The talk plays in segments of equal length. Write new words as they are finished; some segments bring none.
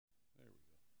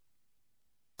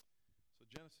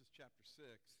Genesis chapter 6.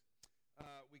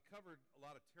 We covered a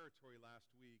lot of territory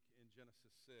last week in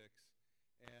Genesis 6.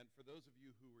 And for those of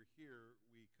you who were here,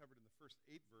 we covered in the first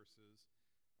 8 verses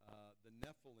the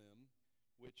Nephilim,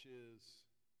 which is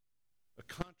a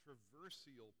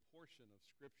controversial portion of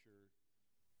Scripture,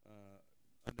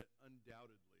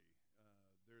 undoubtedly.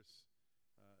 There's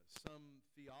some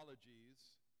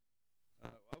theologies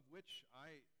of which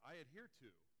I adhere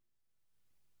to.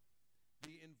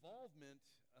 The involvement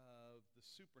of the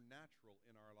supernatural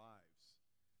in our lives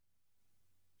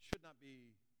should not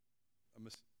be a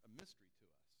mystery to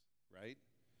us, right?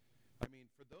 I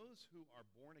mean, for those who are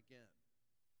born again,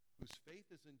 whose faith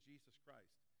is in Jesus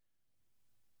Christ,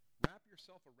 wrap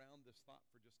yourself around this thought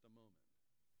for just a moment.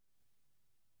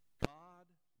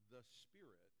 God, the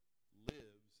Spirit,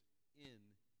 lives in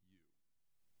you.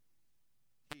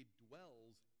 He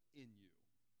dwells in you.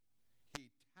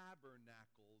 He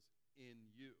tabernacles in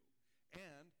you.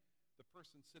 And the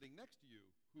person sitting next to you,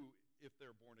 who, if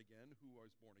they're born again, who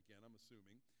is born again, I'm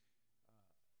assuming,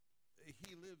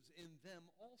 he lives in them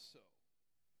also.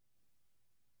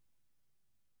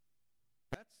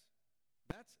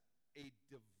 That's a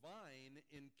divine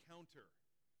encounter.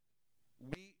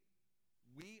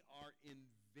 We are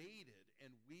invaded,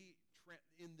 and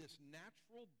in this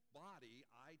natural body,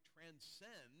 I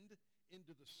transcend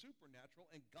into the supernatural,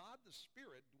 and God the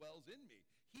Spirit dwells in me.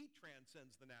 He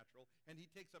transcends the natural, and he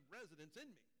takes up residence in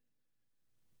me.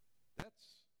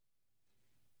 That's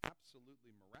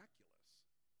absolutely miraculous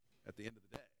at the end of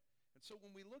the day. And so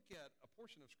when we look at a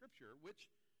portion of Scripture, which,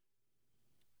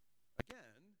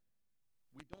 again,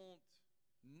 we don't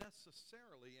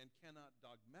necessarily and cannot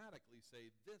dogmatically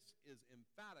say this is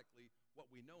emphatically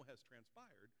what we know has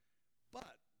transpired,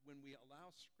 but when we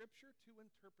allow Scripture to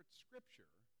interpret Scripture,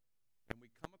 and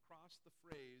we come across the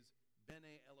phrase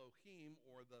Bene Elohim,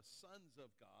 or the sons of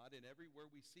God, and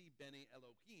everywhere we see Bene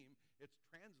Elohim, it's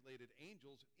translated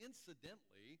angels.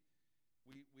 Incidentally,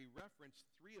 we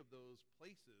referenced 3 of those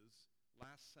places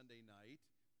last Sunday night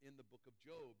in the book of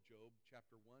Job. Job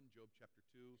chapter 1, Job chapter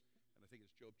 2, and I think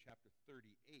it's Job chapter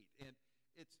 38. And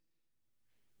it's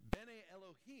Bene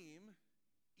Elohim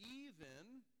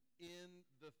even in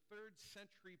the 3rd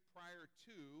century prior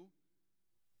to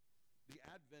the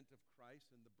advent of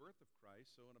Christ and the birth of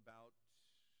Christ, so in about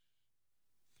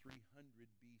 300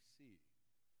 BC.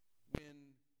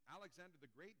 When Alexander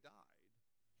the Great died,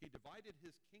 he divided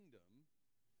his kingdom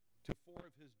to 4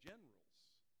 of his generals.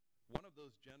 One of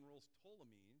those generals,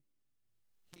 Ptolemy,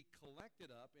 he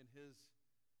collected up in his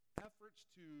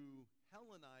efforts to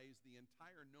Hellenize the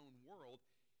entire known world,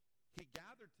 he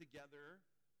gathered together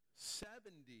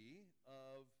 70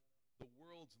 of the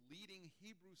world's leading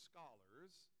Hebrew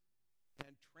scholars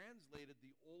and translated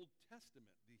the Old Testament,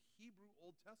 the Hebrew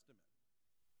Old Testament.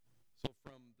 So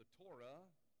from the Torah,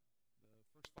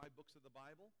 the first 5 books of the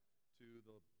Bible, to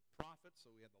the prophets, so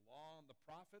we had the law and the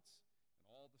prophets, and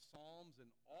all the Psalms,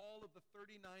 and all of the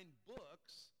 39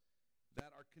 books that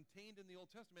are contained in the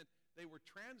Old Testament, they were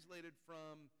translated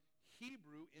from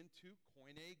Hebrew into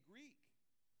Koine Greek.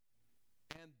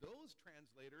 And those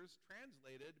translators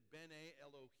translated Bene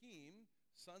Elohim,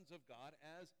 sons of God,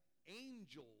 as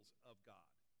angels of God.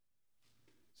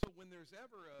 So when there's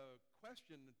ever a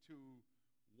question to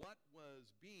what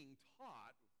was being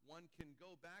taught, one can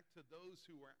go back to those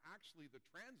who were actually the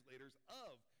translators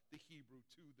of the Hebrew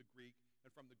to the Greek,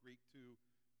 and from the Greek to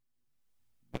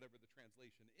whatever the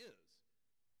translation is.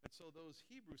 And so those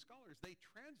Hebrew scholars, they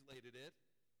translated it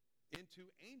into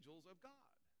angels of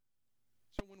God.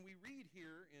 So when we read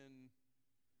here in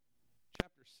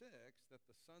chapter 6 that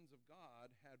the sons of God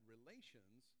had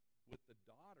relations with the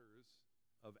daughters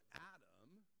of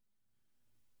Adam,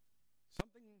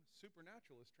 something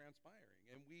supernatural is transpiring.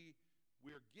 And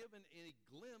we're given a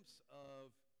glimpse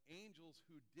of angels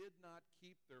who did not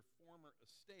keep their former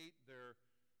estate, their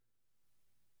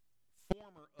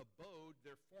former abode,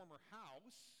 their former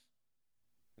house.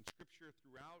 And Scripture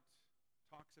throughout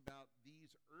talks about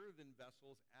these earthen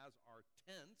vessels as our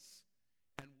tents,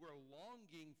 and we're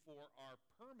longing for our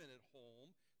permanent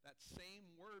home. That same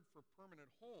word for permanent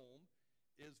home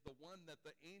is the one that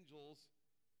the angels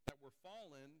that were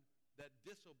fallen, that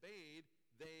disobeyed,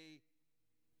 they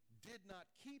did not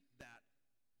keep that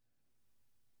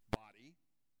body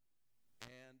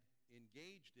and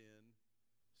engaged in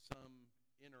some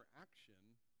interaction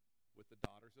with the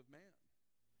daughters of man.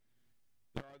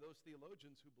 There are those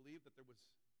theologians who believe that there was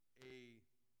a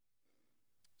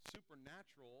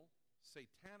supernatural,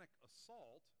 satanic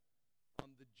assault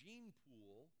on the gene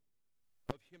pool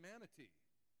of humanity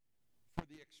for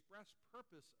the express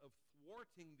purpose of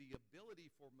thwarting the ability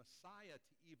for Messiah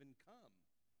to even come.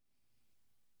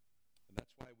 And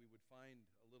that's why we would find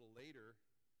later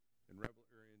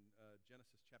in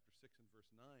Genesis chapter 6 and verse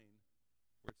 9,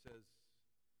 where it says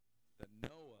that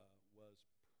Noah was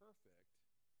perfect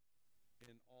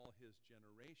in all his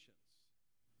generations.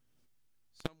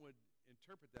 Some would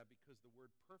interpret that because the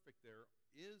word perfect there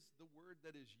is the word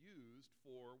that is used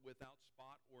for without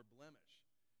spot or blemish,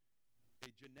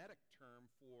 a genetic term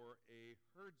for a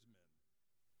herdsman,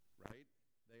 right?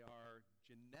 They are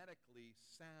genetically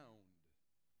sound.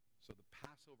 So the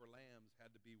Passover lambs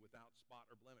had to be without spot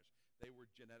or blemish. They were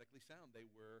genetically sound. They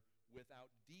were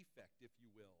without defect, if you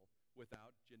will,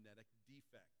 without genetic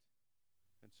defect.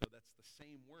 And so that's the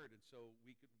same word. And so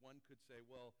one could say,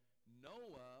 well,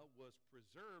 Noah was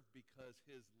preserved because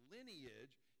his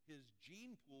lineage, his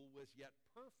gene pool was yet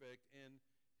perfect in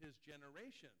his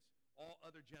generations. All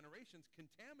other generations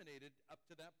contaminated up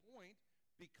to that point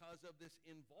because of this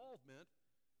involvement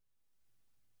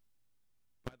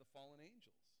by the fallen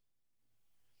angels.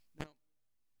 Now,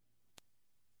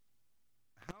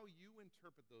 how you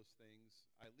interpret those things,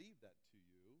 I leave that to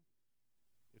you.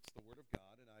 It's the Word of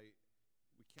God, and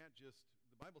we can't just,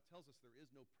 the Bible tells us there is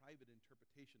no private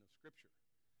interpretation of Scripture.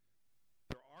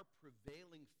 There are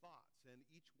prevailing thoughts, and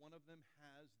each one of them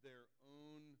has their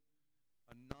own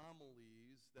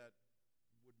anomalies that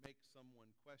would make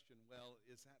someone question, well,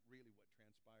 is that really what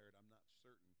transpired? I'm not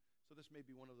certain. So this may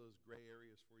be one of those gray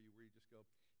areas for you where you just go,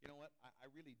 you know what, I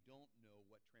really don't know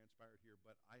what transpired here,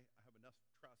 but I have enough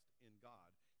trust in God.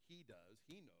 He does,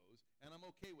 He knows, and I'm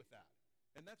okay with that.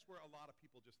 And that's where a lot of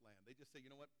people just land. They just say,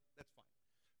 you know what, that's fine.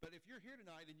 But if you're here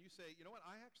tonight and you say, you know what,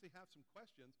 I actually have some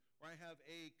questions, or I have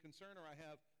a concern, or I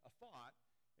have a thought,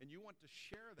 and you want to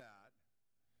share that,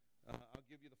 I'll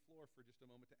give you the floor for just a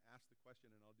moment to ask the question,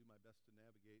 and I'll do my best to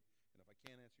navigate. And if I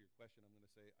can't answer your question, I'm going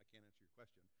to say I can't answer your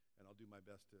question, and I'll do my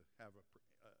best to have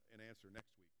an answer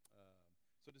next week.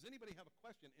 So does anybody have a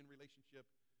question in relationship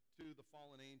to the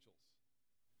fallen angels?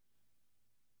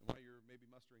 And while you're maybe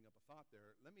mustering up a thought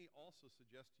there, let me also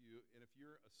suggest to you, and if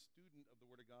you're a student of the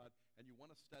Word of God and you want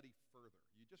to study further,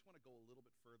 you just want to go a little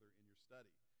bit further in your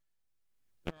study,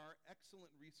 there are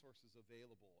excellent resources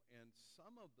available, and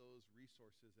some of those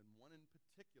resources, and one in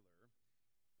particular,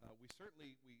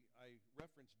 I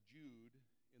referenced Jude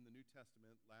in the New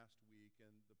Testament last week,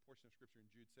 and the portion of Scripture in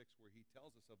Jude 6 where he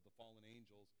tells us of the fallen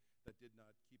angels that did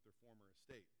not keep their former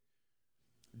estate.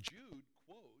 Jude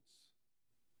quotes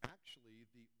actually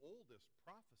the oldest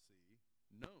prophecy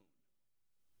known.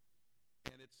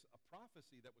 And it's a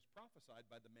prophecy that was prophesied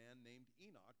by the man named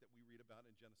Enoch that we read about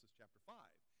in Genesis chapter 5.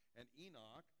 And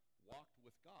Enoch walked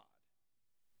with God.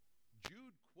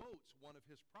 Jude quotes one of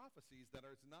his prophecies that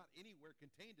is not anywhere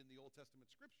contained in the Old Testament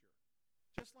Scripture.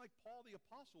 Just like Paul the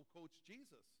Apostle quotes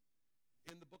Jesus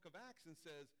in the book of Acts and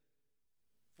says,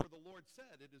 "For the Lord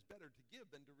said, it is better to give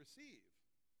than to receive."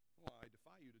 Well, I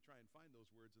defy you to try and find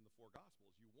those words in the four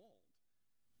Gospels. You won't.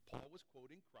 Paul was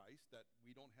quoting Christ, that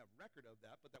we don't have record of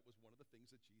that, but that was one of the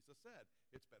things that Jesus said.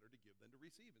 It's better to give than to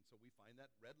receive. And so we find that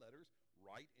red letters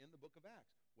right in the book of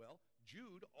Acts. Well,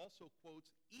 Jude also quotes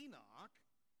Enoch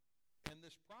and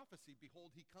this prophecy,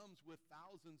 "Behold, he comes with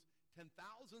thousands,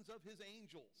 10,000s of his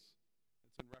angels."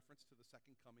 It's in reference to the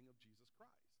second coming of Jesus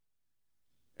Christ.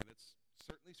 And it's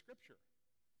certainly Scripture.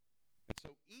 And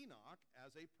so Enoch,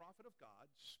 as a prophet of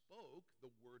God, spoke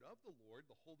the word of the Lord.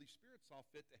 The Holy Spirit saw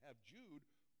fit to have Jude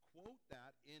quote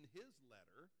that in his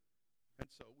letter. And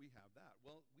so we have that.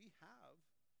 Well, we have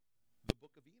the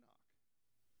book of Enoch.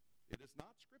 It is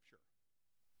not Scripture.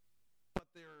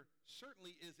 But there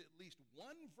certainly is at least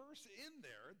one verse in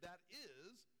there that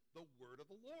is the word of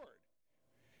the Lord.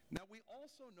 Now, we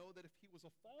also know that if he was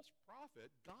a false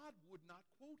prophet, God would not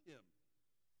quote him.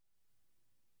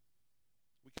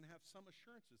 We can have some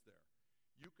assurances there.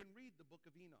 You can read the book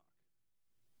of Enoch,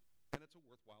 and it's a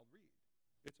worthwhile read.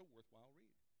 It's a worthwhile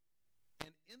read.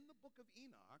 And in the book of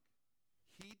Enoch,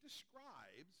 he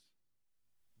describes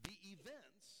the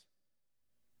events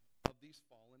of these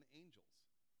fallen angels.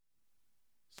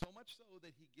 So much so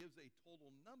that he gives a total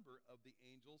number of the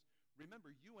angels. Remember,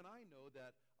 you and I know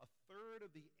that a third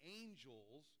of the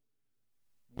angels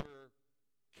were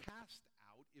cast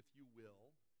out, if you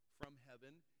will, from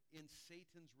heaven in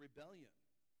Satan's rebellion.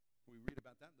 We read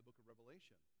about that in the book of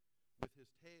Revelation. With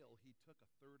his tail, he took a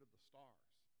third of the stars.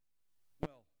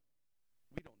 Well,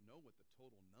 we don't know what the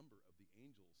total number of the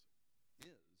angels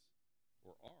is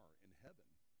or are in heaven.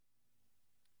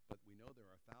 But we know there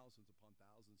are thousands upon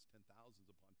thousands, 10,000s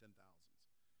upon 10,000s.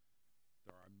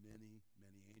 There are many,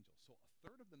 many angels. So a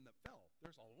third of them that fell,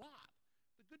 there's a lot.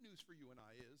 The good news for you and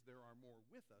I is there are more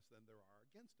with us than there are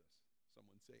against us.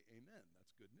 Someone say amen.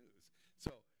 That's good news.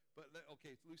 So,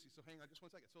 okay, Lucy, so hang on just one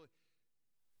second. So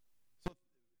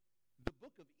the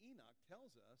book of book of Enoch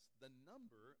tells us the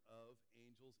number of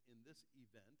angels in this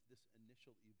event, this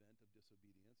initial event of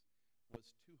disobedience,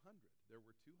 was 200. There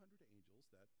were 200 angels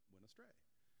that went astray.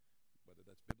 Whether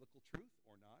that's biblical truth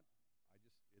or not,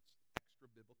 it's extra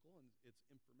biblical and it's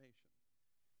information.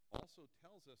 Also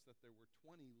tells us that there were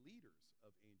 20 leaders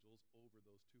of angels over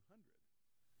those 200.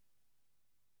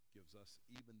 Gives us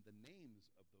even the names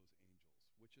of those angels,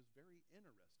 which is very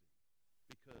interesting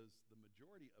because the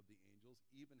majority of the angels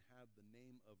even have the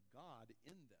name of God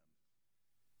in them.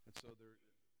 And so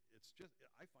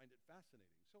I find it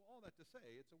fascinating. So all that to say,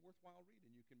 it's a worthwhile read,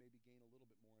 and you can maybe gain a little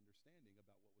bit more understanding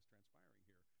about what was transpiring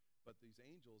here. But these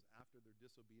angels, after their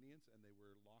disobedience, and they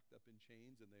were locked up in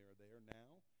chains, and they are there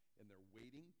now, and they're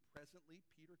waiting presently,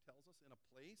 Peter tells us, in a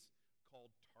place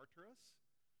called Tartarus.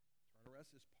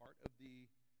 Tartarus is part of the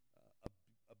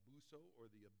Abuso, or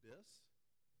the abyss.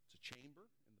 It's a chamber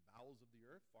in the bowels of the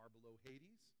earth, far below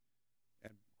Hades,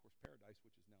 and of course paradise,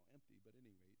 which is now empty. But at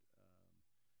any rate,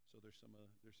 so there's some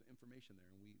information there,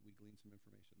 and we gleaned some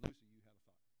information. Lucy, you had a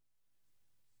thought.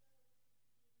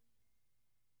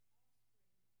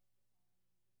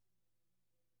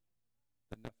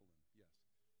 The Nephilim, yes.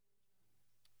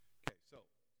 Okay, so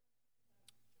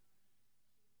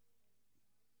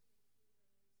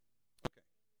okay,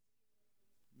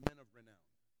 men of renown,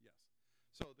 yes.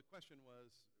 So the question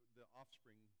was the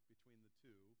offspring between the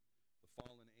two, the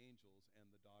fallen angels and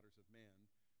the daughters of man.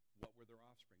 What were their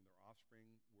offspring? Their offspring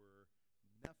were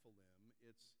Nephilim.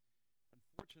 It's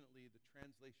unfortunately the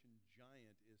translation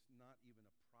giant is not even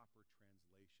a proper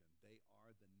translation. They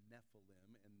are the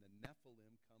Nephilim, and the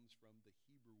Nephilim comes from the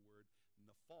Hebrew word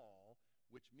nephal,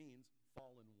 which means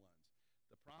fallen ones.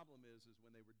 The problem is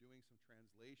when they were doing some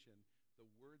translation, the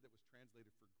word that was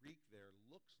translated for Greek there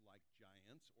looks like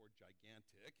giants or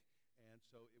gigantic, and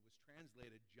so it was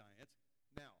translated giants.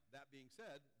 Now, that being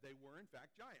said, they were in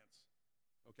fact giants.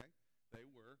 Okay? They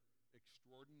were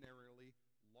extraordinarily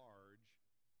large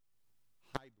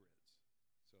hybrids.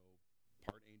 So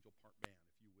part angel, part man,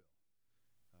 if you will.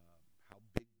 How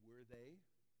big were they?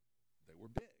 They were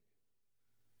big.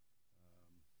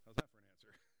 How's that for an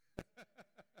answer?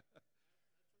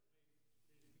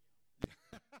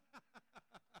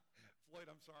 Floyd,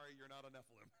 I'm sorry, you're not a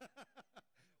Nephilim.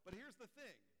 But here's the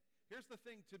thing. Here's the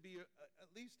thing to be at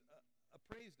least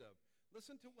appraised of.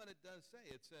 Listen to what it does say.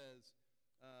 It says,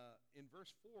 in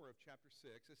verse 4 of chapter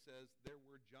 6, it says, there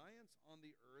were giants on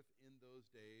the earth in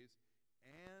those days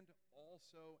and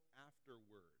also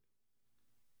afterward.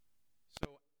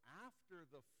 So after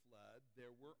the flood,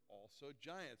 there were also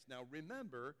giants. Now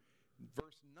remember,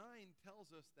 verse 9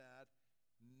 tells us that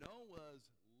Noah's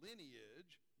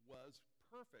lineage was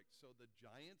perfect, so the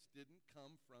giants didn't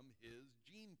come from his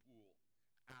gene pool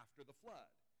after the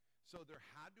flood. So there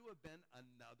had to have been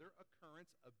another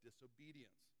occurrence of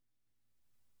disobedience.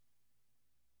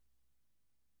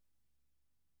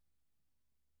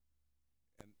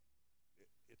 And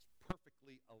it's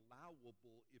perfectly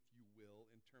allowable, if you will,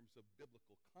 in terms of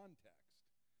biblical context.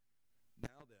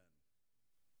 Now then,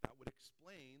 that would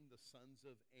explain the sons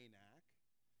of Anak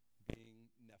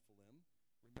being Nephilim.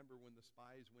 Remember when the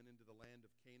spies went into the land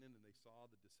of Canaan and they saw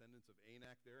the descendants of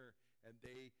Anak there, and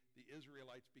the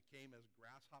Israelites became as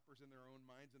grasshoppers in their own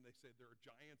minds, and they said, there are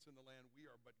giants in the land, we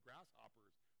are but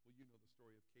grasshoppers. Well, you know the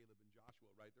story of Caleb and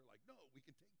Joshua, right? They're like, no, we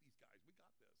can take these guys, we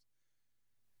got this.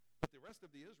 But the rest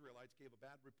of the Israelites gave a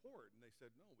bad report, and they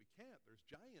said, no, we can't, there's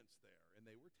giants there. And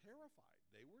they were terrified.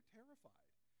 They were terrified.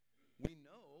 We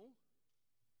know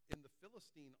in the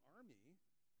Philistine army,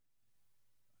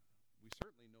 we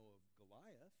certainly know of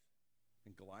Goliath,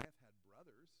 and Goliath had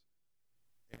brothers,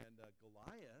 and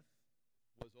Goliath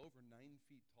was over 9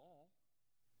 feet tall.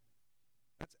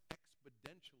 That's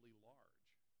exponentially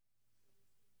large.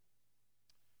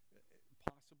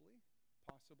 Possibly.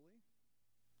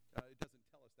 It doesn't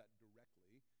tell us that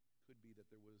directly. Could be that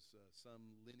there was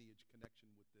some lineage connection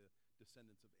with the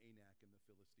descendants of Anak and the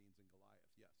Philistines and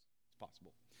Goliath. Yes, it's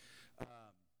possible.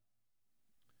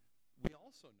 We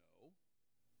also know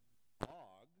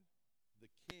Og, the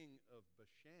king of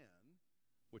Bashan,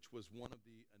 which was one of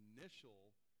the initial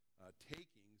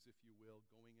takings, if you will,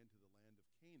 going into the land of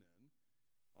Canaan.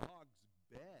 Og's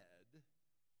bed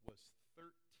was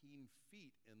 13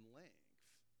 feet in length.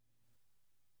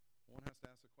 One has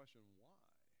to ask the question, why?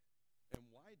 And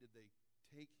why did they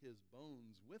take his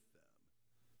bones with them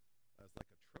as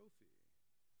like a trophy?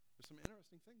 There's some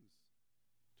interesting things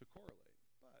to correlate.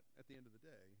 But at the end of the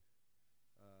day,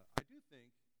 I do think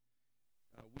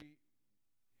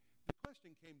the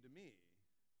question came to me,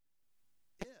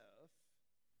 if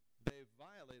they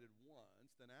violated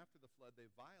once, then after the flood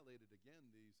they violated again.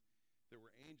 There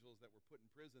were angels that were put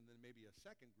in prison, then maybe a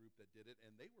second group that did it,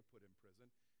 and they were put in prison.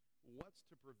 What's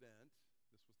to prevent,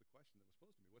 this was the question that was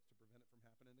posed to me, what's to prevent it from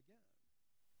happening again?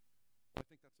 Well,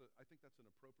 I think that's an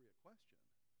appropriate question.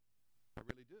 I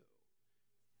really do.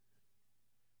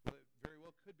 Well, it very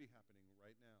well could be happening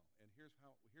right now. And here's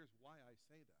why I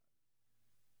say that.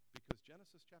 Because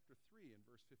Genesis chapter 3 and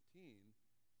verse 15,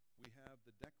 we have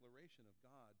the declaration of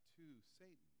God to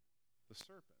Satan, the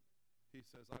serpent. He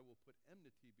says, I will put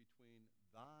enmity between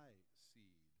thy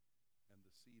seed and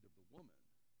the seed of the woman,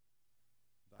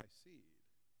 thy seed.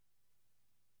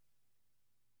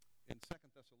 In 2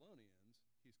 Thessalonians,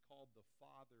 he's called the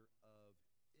father of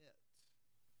it,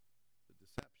 the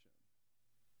deception.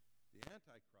 The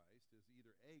Antichrist is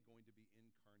either A, going to be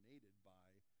incarnated by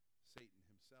Satan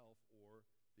himself, or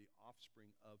the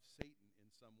offspring of Satan in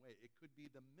some way. It could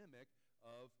be the mimic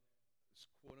of,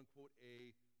 quote-unquote,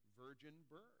 a virgin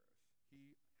birth.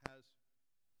 He has,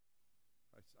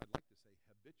 I'd like to say,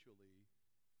 habitually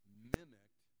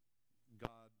mimicked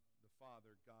God the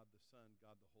Father, God the Son,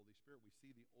 God the Holy Spirit. We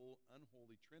see the old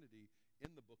unholy Trinity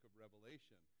in the book of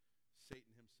Revelation.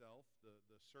 Satan himself, the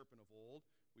serpent of old.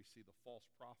 We see the false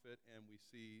prophet, and we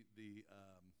see the,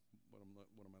 what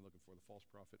am I looking for? The false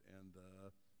prophet and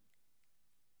the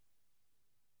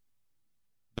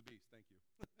beast, thank you.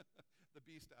 The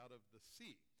beast out of the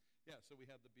sea. Yeah, so we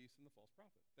have the beast and the false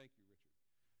prophet. Thank you, Richard.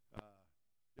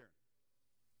 Darren.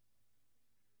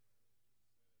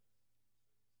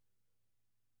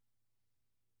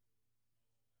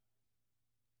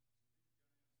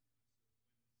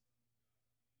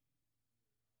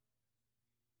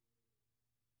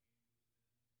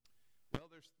 Well,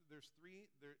 there's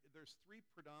three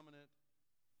predominant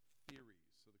theories.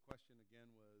 So the question again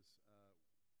was,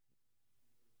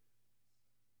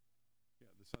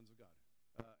 the sons of God.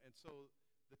 And so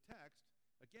the text,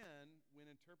 again, when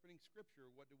interpreting Scripture,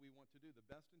 what do we want to do? The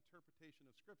best interpretation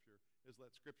of Scripture is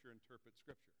let Scripture interpret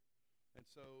Scripture. And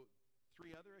so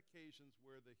three other occasions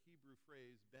where the Hebrew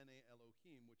phrase Bene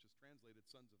Elohim, which is translated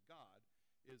sons of God,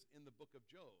 is in the book of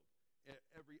Job.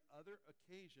 Every other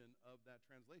occasion of that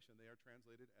translation, they are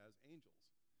translated as angels.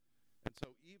 And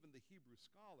so even the Hebrew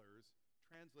scholars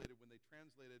translated, when they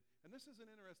translated, and this is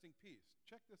an interesting piece.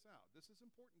 Check this out. This is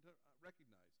important to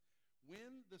recognize.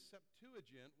 When the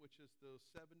Septuagint, which is those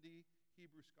 70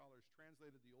 Hebrew scholars,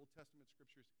 translated the Old Testament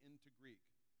scriptures into Greek,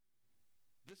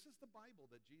 this is the Bible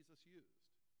that Jesus used.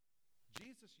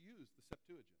 Jesus used the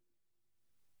Septuagint.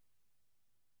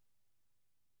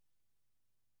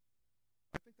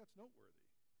 I think that's noteworthy.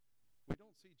 We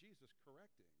don't see Jesus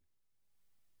correcting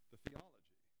the theology.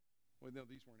 Well, no,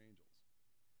 these weren't angels.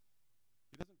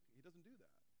 He doesn't do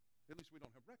that. At least we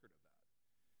don't have record of that.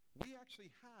 We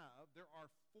actually have, there are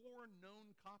 4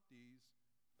 known copies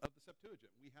of the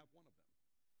Septuagint. We have one of them.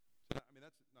 So that, I mean,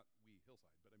 that's not we,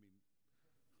 Hillside, but I mean,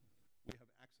 we have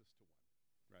access to one,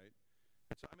 right?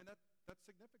 And so, I mean, that's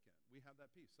significant. We have that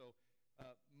piece. So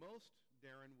most,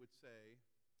 Darren would say,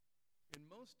 in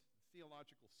most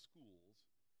theological schools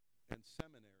and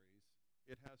seminaries,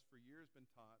 it has for years been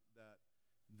taught that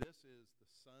this is the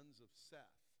sons of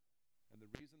Seth. And the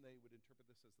reason they would interpret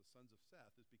this as the sons of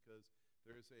Seth is because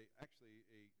there is the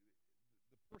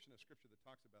portion of Scripture that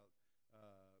talks about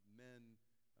men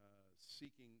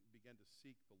began to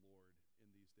seek the Lord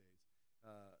in these days.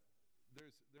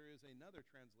 There is another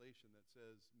translation that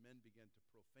says men began to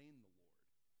profane the Lord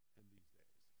in these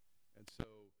days. And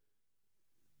so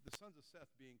the sons of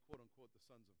Seth being, quote unquote, the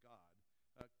sons of God,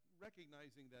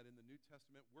 recognizing that in the New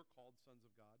Testament we're called sons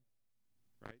of God,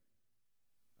 right?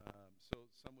 So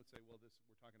some would say, well, we're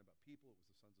talking about people. It was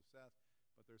the sons of Seth,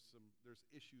 but there's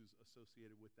issues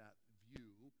associated with that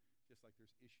view, just like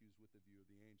there's issues with the view of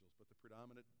the angels. But the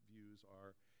predominant views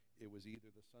are it was either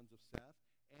the sons of Seth,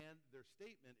 and their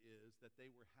statement is that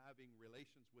they were having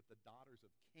relations with the daughters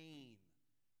of Cain.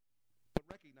 But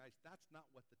recognize that's not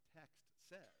what the text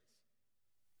says,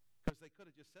 because they could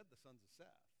have just said the sons of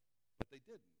Seth, but they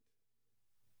didn't.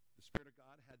 The Spirit of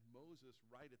God had Moses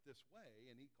write it this way,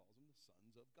 and he calls them the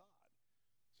sons of God.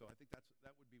 So I think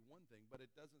that would be one thing, but it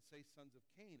doesn't say sons of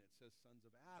Cain. It says sons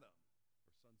of Adam,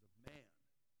 or sons of man, if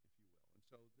you will. And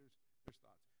so there's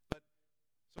thoughts. But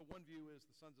so one view is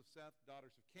the sons of Seth,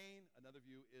 daughters of Cain. Another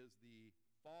view is the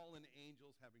fallen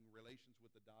angels having relations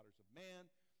with the daughters of man.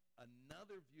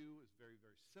 Another view is very,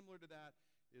 very similar to that,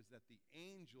 is that the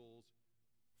angels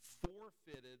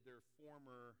forfeited their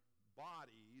former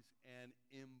bodies and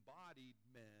embodied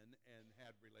men and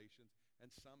had relations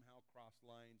and somehow crossed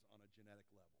lines on a genetic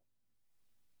level.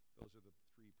 Those are the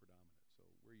three predominant. So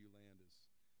where you land is,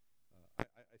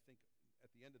 I think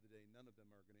at the end of the day, none of them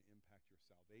are going to impact your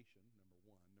salvation, number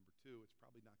one. Number two, it's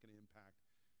probably not going to impact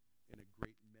in a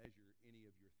great measure any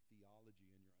of your theology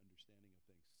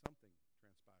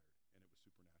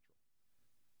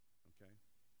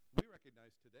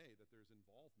recognize today that there's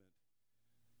involvement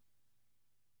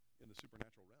in the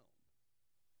supernatural realm.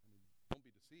 I mean, don't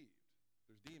be deceived.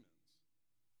 There's demons.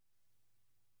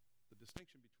 The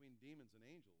distinction between demons and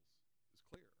angels is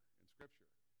clear in Scripture.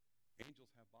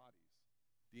 Angels have bodies.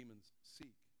 Demons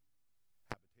seek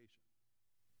habitation.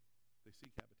 They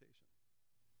seek habitation.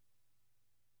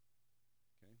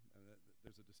 Okay? And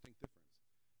there's a distinct difference.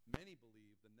 Many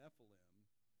believe the Nephilim,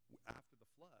 after the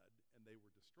flood, and they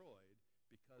were destroyed,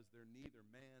 because they're neither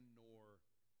man nor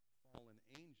fallen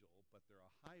angel, but they're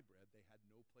a hybrid, they had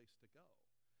no place to go.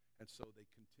 And so they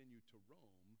continue to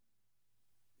roam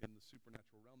in the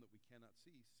supernatural realm that we cannot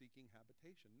see, seeking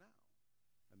habitation now.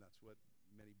 And that's what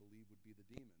many believe would be the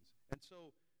demons. And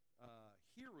so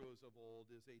heroes of old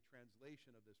is a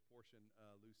translation of this portion,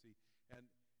 Lucy, and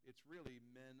it's really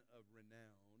men of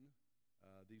renown.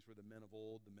 These were the men of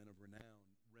old, the men of renown.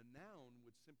 Renown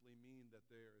would simply mean that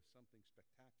there is something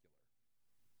spectacular.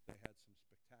 They had some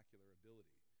spectacular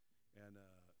ability. And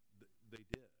they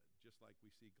did, just like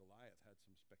we see Goliath had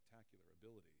some spectacular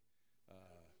ability.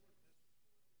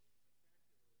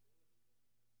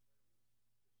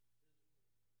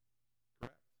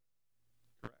 Correct.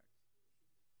 Correct.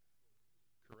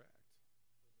 Correct.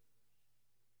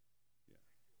 Yeah.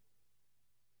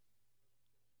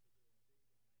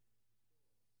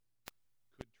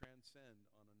 Could transcend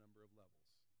on a number of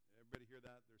levels. Everybody hear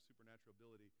that? Their supernatural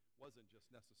ability wasn't just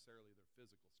necessarily their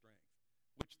physical strength,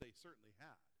 which they certainly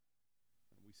had.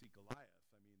 And we see Goliath,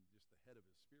 I mean, just the head of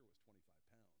his spear was 25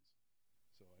 pounds.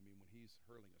 So, I mean, when he's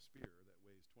hurling a spear that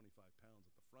weighs 25 pounds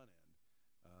at the front end,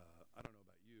 I don't know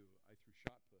about you, I threw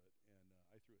shot put, and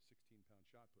I threw a 16-pound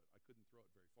shot put. I couldn't throw it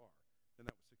very far, and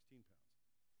that was 16 pounds.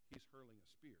 He's hurling a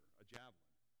spear, a javelin,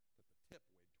 that the tip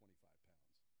weighed 25 pounds.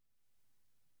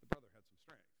 The brother had some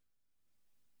strength.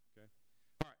 Okay?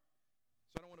 All right.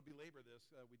 So I don't want to belabor this.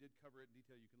 We did cover it in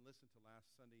detail. You can listen to last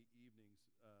Sunday evening's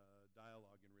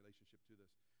dialogue in relationship to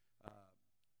this.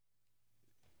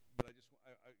 But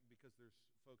because there's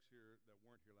folks here that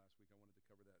weren't here last week, I wanted to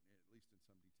cover that at least in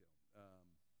some detail.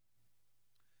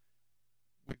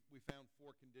 We found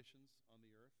 4 conditions on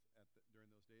the earth during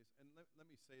those days. And let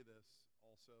me say this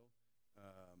also,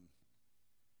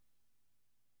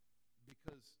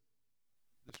 because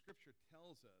the Scripture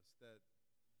tells us that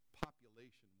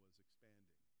population was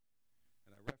expanding.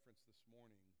 And I referenced this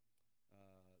morning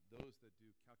those that do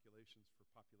calculations for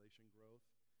population growth.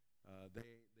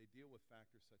 They deal with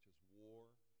factors such as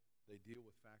war. They deal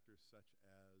with factors such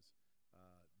as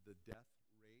the death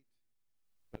rate.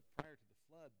 But prior to the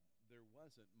flood, there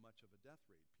wasn't much of a death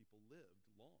rate. People lived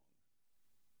long.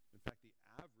 In fact, the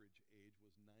average age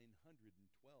was 912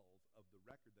 of the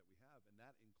record that we have, and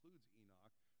that includes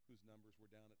Enoch, whose numbers were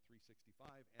down at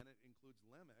 365, and it includes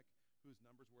Lamech, whose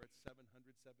numbers were at 777.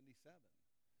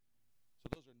 So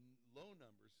those are low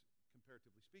numbers,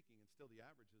 comparatively speaking, and still the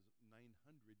average is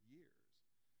 900 years.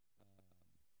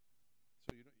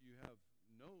 So you have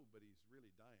nobody's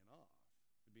really dying off.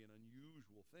 It'd be an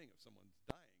unusual thing if someone's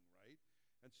dying, right?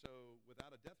 And so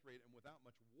without a death rate and without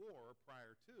much war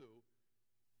prior to,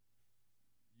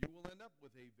 you will end up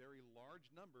with a very large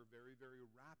number very, very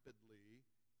rapidly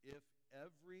if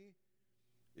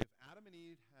Adam and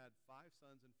Eve had 5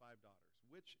 sons and 5 daughters,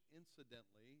 which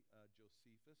incidentally,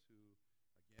 Josephus, who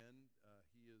again,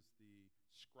 he is the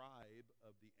scribe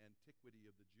of the antiquity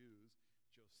of the Jews,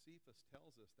 Josephus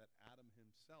tells us that Adam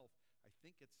himself, I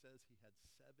think it says he had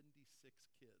 76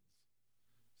 kids.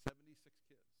 76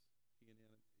 kids, he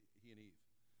and Eve.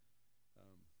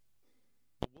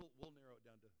 But we'll narrow it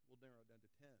down to 10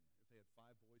 if they had 5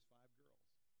 boys, 5 girls.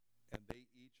 And they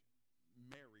each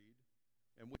married,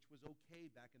 and which was okay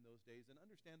back in those days. And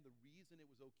understand the reason it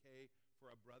was okay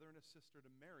for a brother and a sister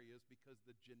to marry is because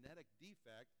the genetic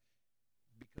defect,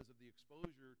 because of the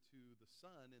exposure to the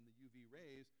sun and the UV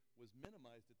rays, was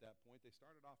minimized at that point. They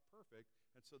started off perfect,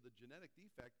 and so the genetic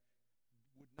defect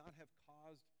would not have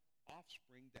caused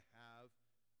offspring to have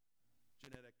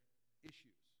genetic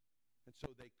issues. And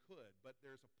so they could, but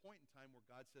there's a point in time where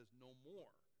God says no more.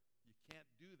 You can't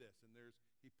do this, and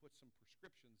he puts some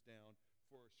prescriptions down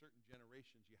for certain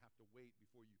generations. You have to wait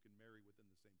before you can marry within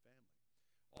the same family.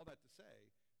 All that to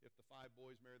say, if the 5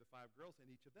 boys marry the 5 girls, and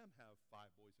each of them have 5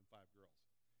 boys and 5 girls,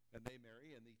 and they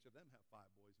marry, and each of them have 5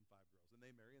 boys and 5 girls, and they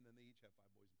marry, and then they each have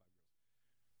 5 boys and 5 girls.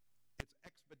 It's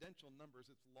exponential numbers.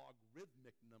 It's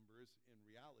logarithmic numbers in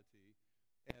reality.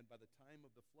 And by the time of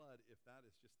the flood, if that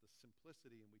is just the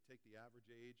simplicity, and we take the average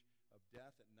age of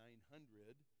death at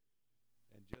 900,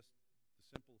 and just the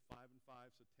simple 5 and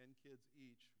 5, so 10 kids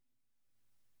each,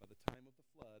 by the time of the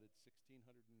flood, it's 1,650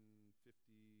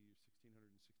 or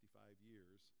 1,665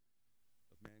 years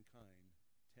of mankind,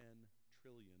 10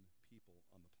 trillion people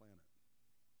on the planet.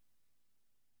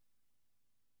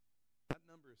 That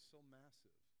number is so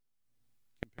massive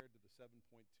compared to the 7.2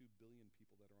 billion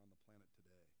people that are on the planet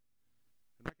today.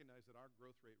 And recognize that our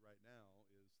growth rate right now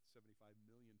is 75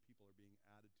 million people are being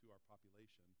added to our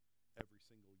population every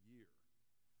single year.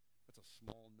 That's a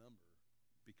small number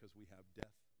because we have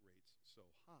death rates so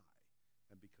high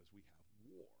and because we have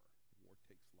war. War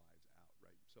takes lives out,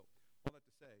 right? So all that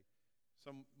to say,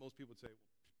 most people would say,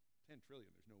 well, 10 trillion,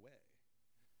 there's no way.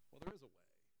 Well, there is a way,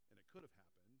 and it could have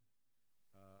happened.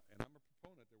 And I'm a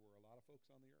proponent. There were a lot of folks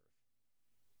on the earth.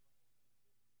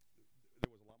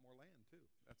 There was a lot more land, too.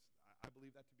 I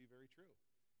believe that to be very true.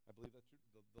 I believe that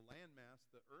the land mass,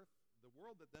 the earth, the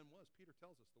world that then was, Peter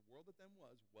tells us, the world that then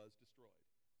was destroyed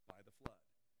by the flood.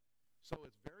 So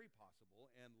it's very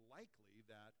possible and likely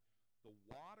that the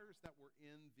waters that were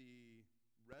in the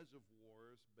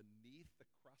reservoirs beneath the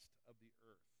crust of the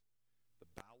earth, the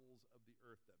bowels of the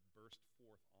earth that burst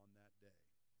forth on that day,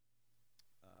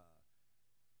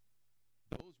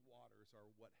 those waters are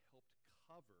what helped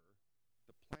cover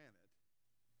the planet.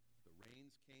 The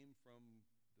rains came from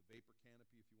the vapor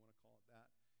canopy, if you want to call it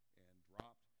that, and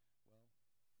dropped. Well,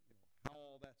 how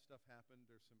all that stuff happened,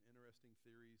 there's some interesting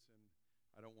theories, and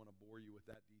I don't want to bore you with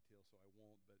that detail, so I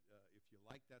won't. But if you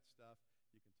like that stuff,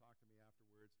 you can talk to me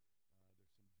afterwards.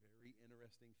 There's some very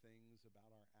interesting things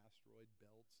about our asteroid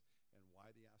belts and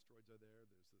why the asteroids are there.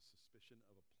 There's the suspicion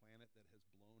of a planet that has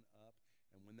blown up,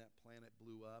 and when that planet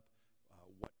blew up,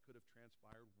 what could have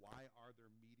transpired? Why are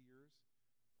there meteors,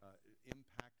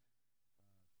 impact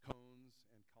cones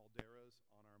and calderas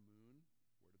on our moon?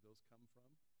 Where did those come from?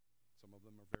 Some of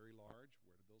them are very large.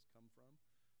 Where did those come from?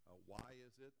 Why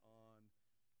is it on,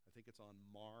 I think it's on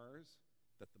Mars,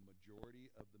 that the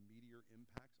majority of the meteor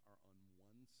impacts are on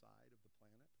one side of the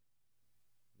planet,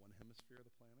 one hemisphere of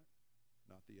the planet,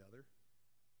 not the other?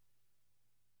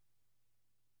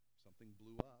 Something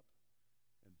blew up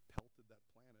and pelted that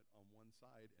planet on one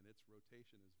side, and its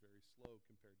rotation is very slow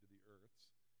compared to the Earth's.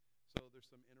 So there's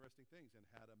some interesting things. And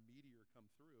had a meteor come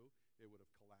through, it would have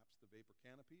collapsed the vapor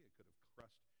canopy. It could have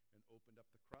crushed and opened up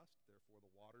the crust. Therefore, the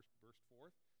waters burst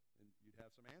forth, and you'd have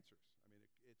some answers. I mean,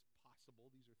 it's possible.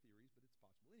 These are theories, but it's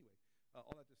possible. Anyway,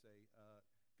 all that to say,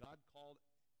 God called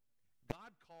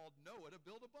Noah to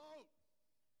build a boat.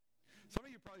 Some of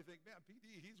you probably think, man,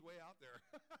 PD, he's way out there.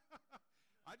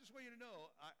 I just want you to know,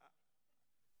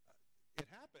 it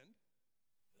happened.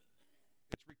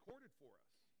 It's recorded for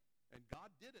us. And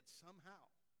God did it somehow.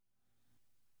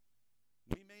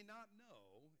 We may not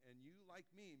know, and you, like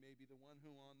me, may be the one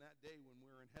who on that day when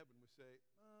we're in heaven would say,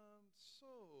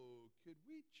 so could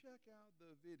we check out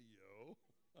the video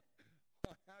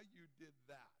on how you did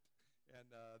that? And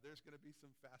there's going to be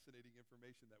some fascinating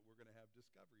information that we're going to have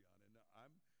discovery on. And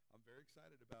I'm very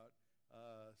excited about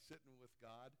sitting with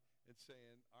God and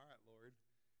saying, all right, Lord,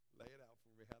 lay it out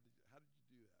for me. How did you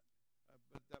do that?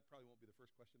 But that probably won't be the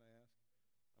first question I ask.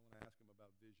 I want to ask him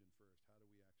about vision first. How do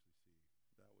we actually see?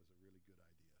 That was a really good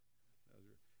idea.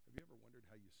 Have you ever wondered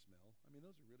how you smell? I mean,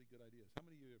 those are really good ideas. How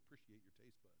many of you appreciate your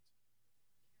taste buds?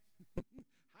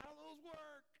 How do those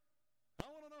work? I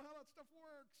want to know how that stuff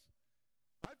works.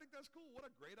 I think that's cool. What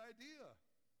a great idea.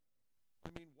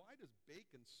 I mean, why does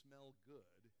bacon smell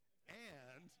good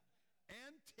and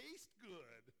taste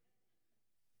good?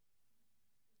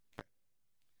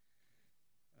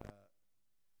 Okay.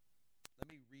 Let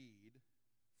me read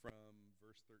from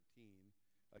verse 13,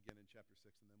 again in chapter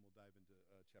 6, and then we'll dive into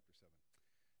chapter 7.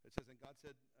 It says, and God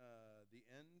said, the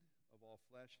end of all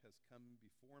flesh has come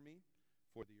before me,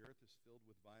 for the earth is filled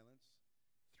with violence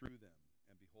through them.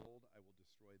 And behold, I will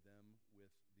destroy them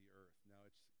with the earth. Now,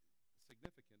 it's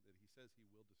significant that he says he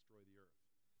will destroy the earth.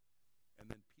 And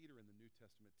then Peter in the New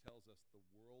Testament tells us the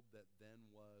world that then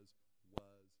was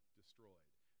destroyed.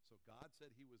 So God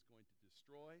said he was going to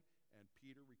destroy, and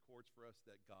Peter records for us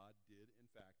that God did, in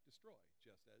fact, destroy,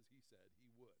 just as he said he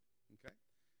would. Okay?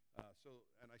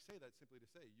 And I say that simply to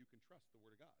say you can trust the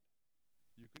Word of God.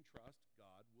 You can trust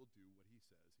God will do what he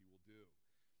says he will do.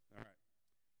 All right.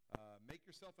 Make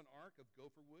yourself an ark of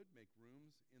gopher wood. Make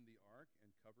rooms in the ark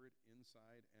and cover it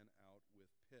inside and out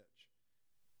with pitch.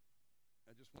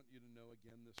 I just want you to know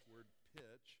again, this word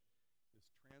pitch is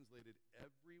translated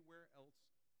everywhere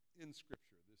else in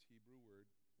Scripture. This Hebrew word,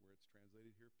 where it's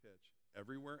translated here, pitch,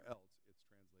 everywhere else it's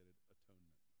translated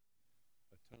atonement.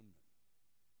 Atonement.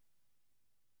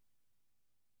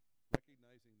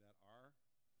 Recognizing that our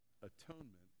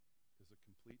atonement is a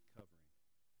complete covering.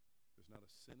 There's not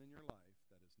a sin in your life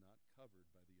that is not covered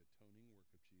by the atoning work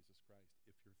of Jesus Christ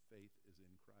if your faith is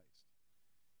in Christ.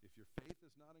 If your faith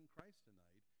is not in Christ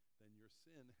tonight, then your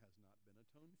sin has not been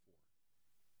atoned for.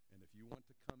 And if you want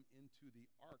to come into the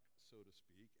ark, so to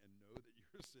speak, and know that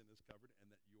your sin is covered and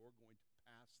that you're going to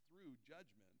pass through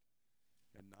judgment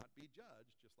and not be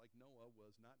judged, just like Noah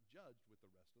was not judged with the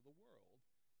rest of the world,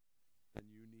 then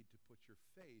you need to put your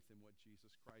faith in what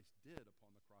Jesus Christ did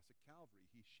upon the cross at Calvary.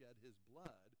 He shed his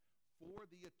blood for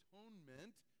the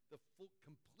atonement, the full,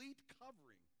 complete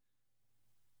covering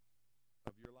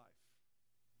of your life,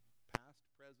 past,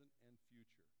 present, and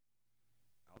future.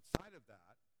 Outside of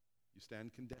that, you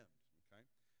stand condemned, okay?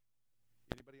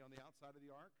 Anybody on the outside of the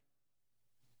ark,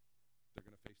 they're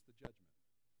going to face the judgment.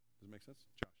 Does it make sense?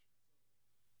 Josh?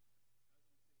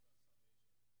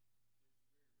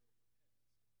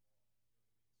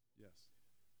 Yes.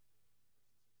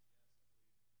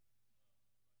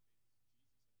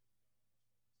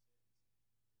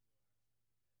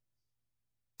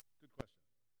 Good question.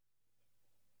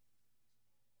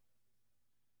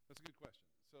 That's a good question.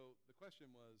 So the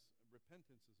question was,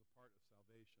 repentance is a part of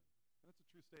salvation. And that's a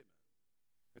true statement.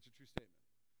 That's a true statement.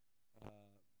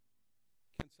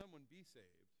 Can someone be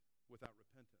saved without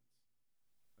repentance?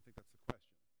 I think that's the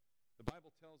question. The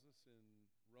Bible tells us in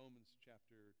Romans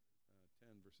chapter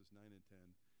 10, verses 9 and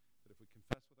 10, that if we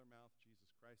confess with our mouth Jesus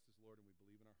Christ is Lord and we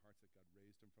believe in our hearts that God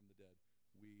raised him from the dead,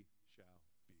 we shall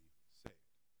be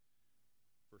saved.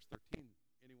 Verse 13,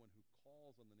 anyone who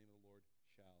calls on the name of the Lord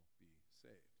shall be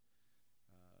saved.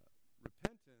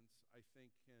 Repentance, I think,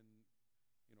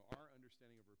 our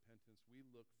understanding of repentance, we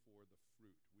look for the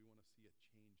fruit. We want to see a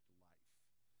changed life.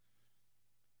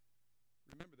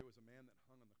 Remember, there was a man that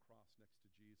hung on the cross next to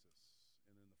Jesus,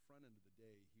 and in the front end of the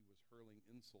day, he was hurling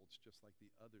insults just like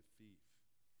the other thief.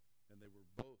 And they were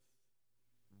both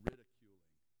ridiculing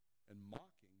and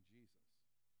mocking Jesus.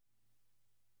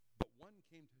 But one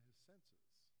came to his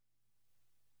senses.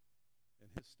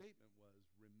 And his statement was,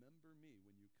 remember me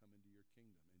when you come into your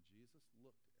kingdom. And Jesus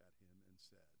looked at him and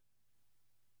said,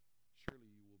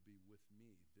 surely you will be with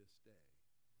me this day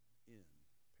in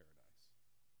paradise.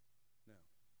 Now,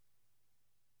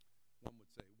 one would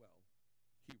say, well,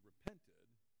 he repented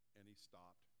and he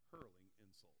stopped hurling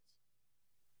insults.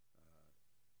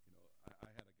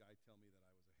 I had a guy tell me that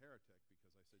I was a heretic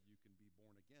because I said you can be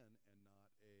born again and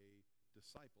not a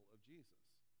disciple of Jesus.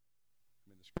 I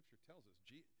mean, the scripture tells us,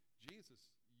 Jesus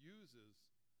uses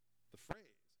the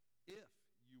phrase, if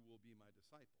you will be my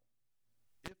disciple.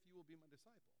 If you will be my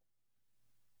disciple.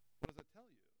 What does that tell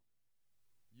you?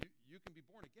 You can be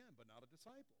born again, but not a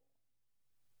disciple.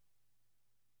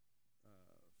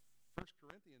 1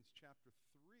 Corinthians chapter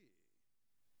 3.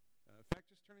 In fact,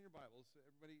 just turn in your Bibles.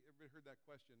 Everybody heard that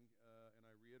question, and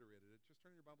I reiterated it. Just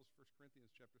turn in your Bibles to 1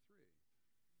 Corinthians chapter 3.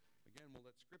 Again, we'll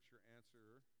let Scripture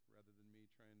answer rather than me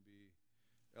try and be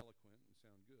eloquent and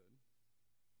sound good.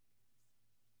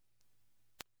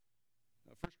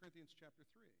 1 Corinthians chapter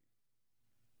 3,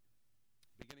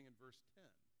 beginning in verse 10.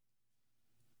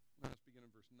 Let's begin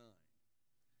in verse 9.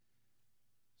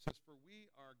 It says, for we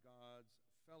are God's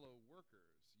fellow workers.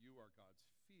 You are God's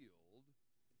field.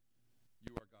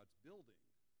 You are God's building.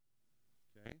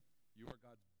 Okay? You are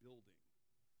God's building.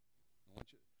 I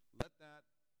want you to let that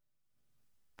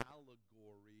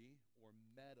allegory or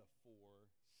metaphor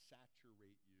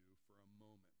saturate you for a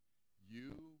moment.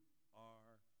 You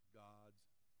are God's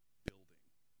building.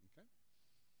 Okay?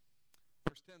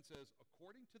 Verse 10 says,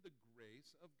 according to the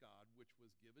grace of God which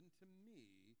was given to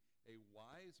me, a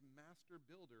wise master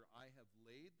builder, I have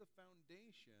laid the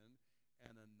foundation,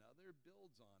 and another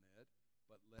builds on it,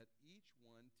 but let each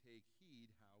one take heed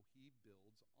how he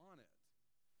builds on it.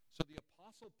 So the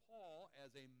Apostle Paul,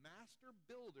 as a master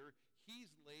builder, he's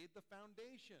laid the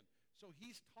foundation. So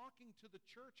he's talking to the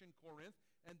church in Corinth,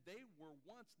 and they were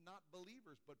once not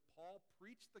believers, but Paul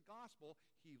preached the gospel.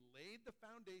 He laid the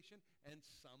foundation, and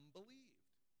some believed.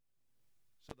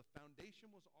 So the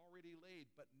foundation was already laid,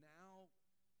 but now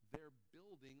they're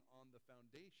building on the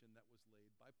foundation that was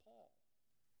laid by Paul.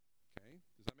 Okay?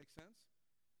 Does that make sense?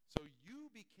 So you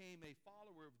became a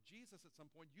follower of Jesus at some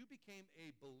point. You became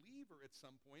a believer at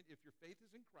some point if your faith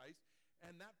is in Christ,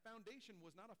 and that foundation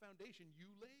was not a foundation you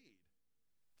laid.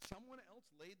 Someone else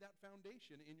laid that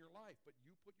foundation in your life, but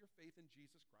you put your faith in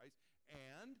Jesus Christ,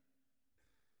 and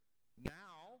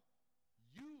now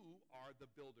you are the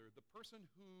builder. The person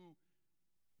who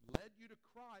led you to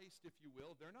Christ, if you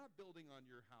will, they're not building on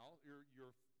your house,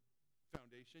 your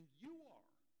foundation. You are.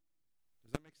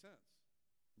 Does that make sense?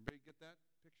 Everybody get that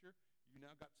picture? You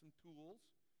now got some tools,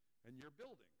 and you're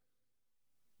building.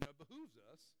 Now, it behooves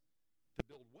us to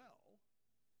build well,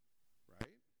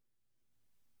 right?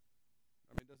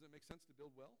 I mean, doesn't it make sense to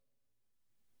build well?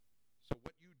 So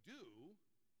what you do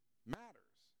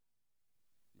matters.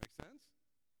 Make sense?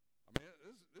 I mean,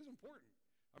 this is important.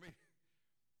 I mean,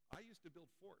 I I used to build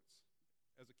forts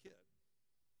as a kid.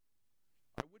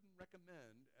 I wouldn't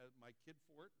recommend my kid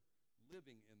fort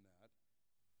living in that,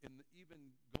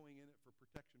 even going in it for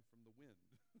protection from the wind.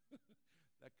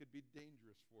 That could be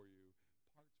dangerous for you.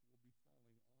 Parts will be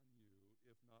falling on you,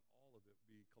 if not all of it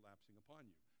be collapsing upon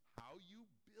you. How you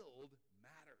build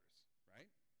matters, right?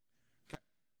 Okay.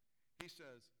 He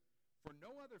says, for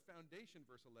no other foundation,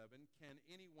 verse 11, can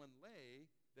anyone lay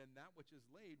than that which is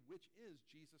laid, which is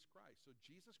Jesus Christ. So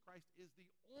Jesus Christ is the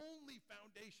only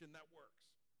foundation that works.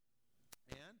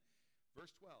 And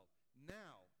verse 12,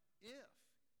 now if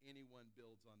anyone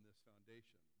builds on this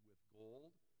foundation with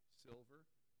gold, silver,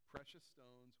 precious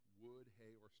stones, wood,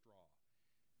 hay, or straw,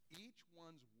 each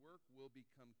one's work will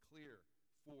become clear,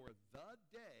 for the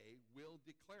day will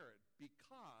declare it,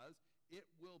 because it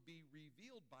will be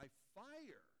revealed by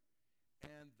fire,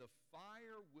 and the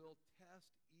fire will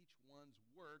test each one's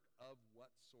work of what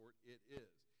sort it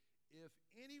is. If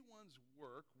anyone's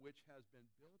work which has been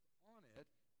built on it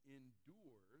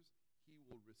endures, he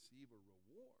will receive a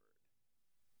reward.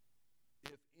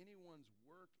 If anyone's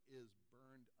work is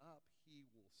burned up, he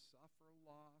will suffer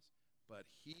loss, but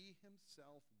he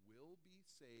himself will be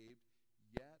saved,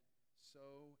 yet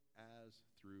so as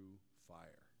through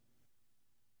fire.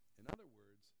 In other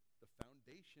words, the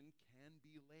foundation can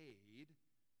be laid,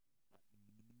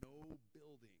 no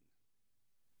building.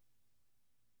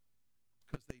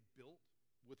 Because they built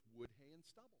with wood, hay, and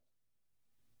stubble,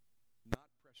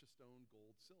 not precious stone,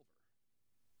 gold, silver.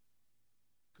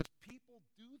 Because people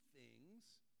do things,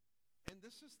 and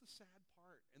this is the sad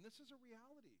part, and this is a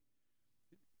reality.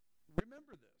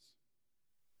 Remember this.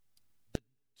 The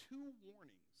two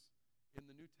warnings in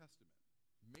the New Testament,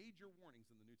 major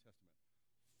warnings in the New Testament: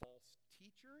 false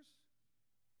teachers,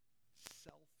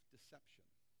 self-deception.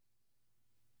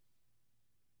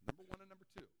 Number one and number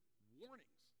two,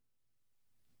 warnings.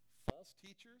 False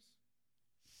teachers,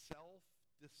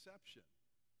 self-deception.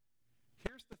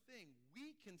 Here's the thing.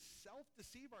 We can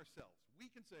self-deceive ourselves.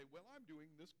 We can say, well, I'm doing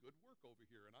this good work over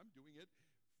here, and I'm doing it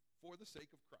for the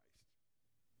sake of Christ.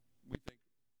 We think,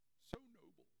 so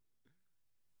noble.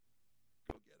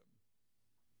 Go get him.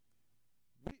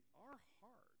 Our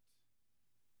heart,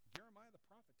 Jeremiah the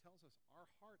prophet tells us, our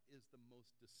heart is the most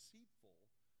deceitful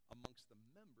amongst the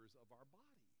members of our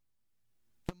body.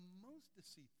 The most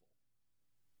deceitful.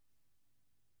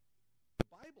 The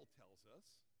Bible tells us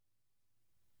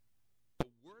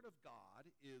the Word of God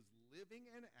is living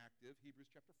and active. Hebrews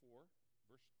chapter 4,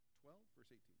 verse 12, verse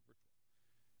 18, verse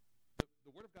 12.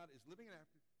 The Word of God is living and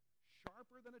active,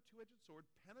 sharper than a two-edged sword,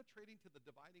 penetrating to the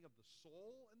dividing of the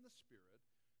soul and the spirit,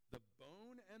 the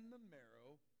bone and the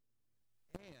marrow,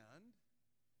 and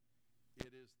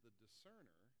it is the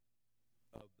discerner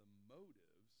of the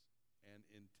motives and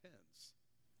intents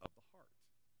of the heart.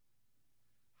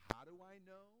 How do I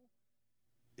know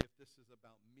if this is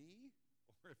about me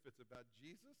or if it's about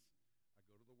Jesus? I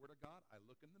go to the Word of God, I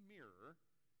look in the mirror,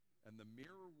 and the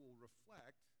mirror will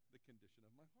reflect the condition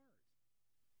of my heart.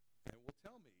 And it will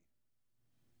tell me,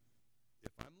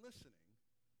 if I'm listening,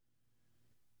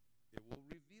 it will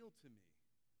reveal to me,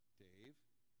 Dave,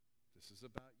 this is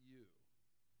about you.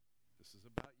 This is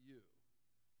about you.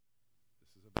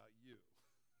 This is about you.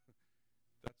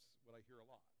 That's what I hear a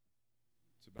lot.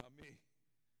 It's about me.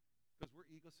 Because we're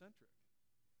egocentric.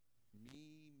 Me,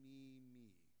 me,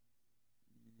 me.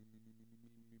 Me, me, me, me, me,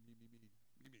 me, me, me,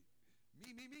 me. Me,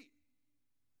 me, me.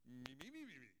 Me, me, me,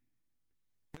 me, me.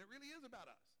 And it really is about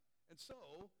us. And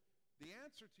so, the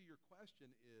answer to your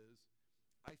question is,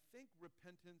 I think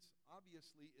repentance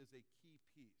obviously is a key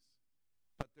piece.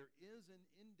 But there is an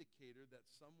indicator that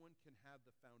someone can have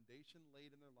the foundation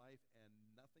laid in their life and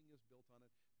nothing is built on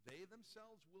it. They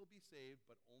themselves will be saved,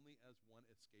 but only as one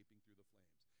escaping through the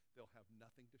flames. They'll have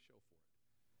nothing to show for it.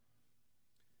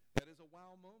 That is a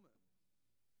wow moment.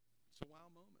 It's a wow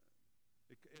moment.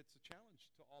 It's a challenge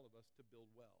to all of us to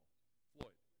build well.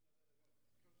 Floyd.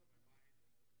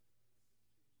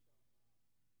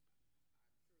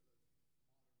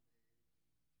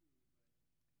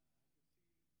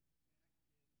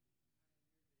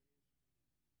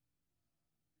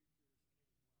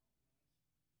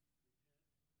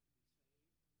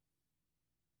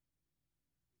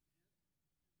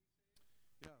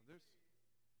 Yeah,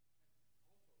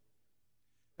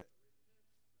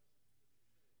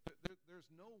 there's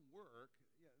no work.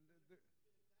 Yeah, it's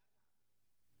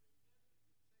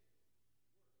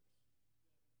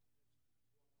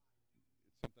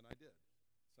something I did.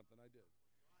 Something I did.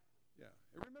 Yeah.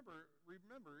 And remember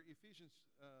Ephesians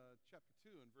chapter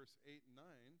 2 and verse 8 and 9.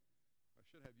 I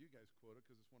should have you guys quote it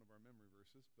because it's one of our memory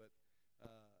verses. But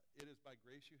it is by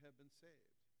grace you have been saved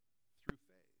through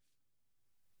faith.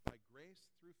 By grace grace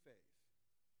through faith,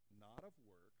 not of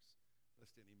works,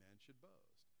 lest any man should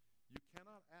boast. You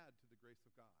cannot add to the grace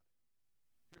of God.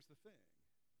 Here's the thing.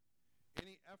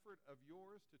 Any effort of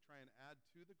yours to try and add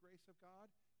to the grace of God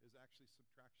is actually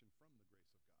subtraction from the grace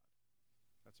of God.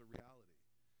 That's a reality.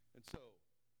 And so,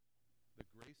 the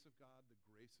grace of God, the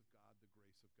grace of God, the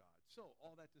grace of God. So,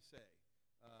 all that to say,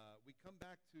 we come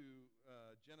back to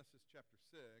Genesis chapter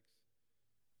 6,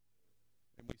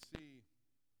 and we see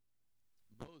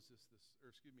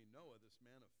Noah, this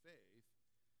man of faith,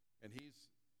 and he's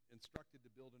instructed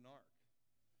to build an ark.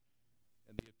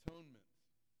 And the atonement,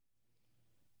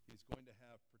 he's going to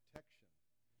have protection.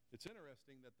 It's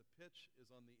interesting that the pitch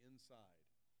is on the inside.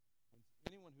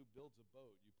 Anyone who builds a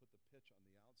boat, you put the pitch on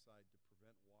the outside to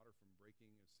prevent water from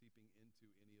breaking or seeping into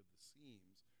any of the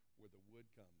seams where the wood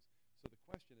comes. So the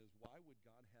question is, why would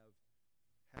God have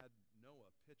had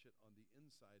Noah pitch it on the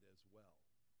inside as well?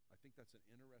 I think that's an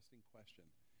interesting question.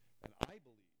 And I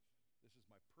believe, this is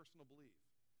my personal belief,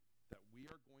 that we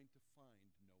are going to find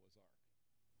Noah's Ark.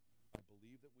 I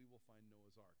believe that we will find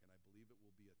Noah's Ark, and I believe it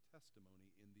will be a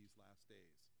testimony in these last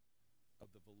days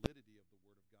of the validity of the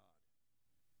Word of God.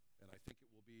 And I think it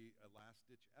will be a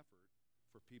last-ditch effort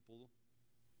for people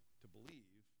to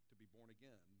believe, to be born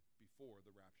again before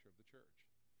the rapture of the church.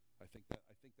 I think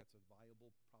that's a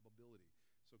viable probability.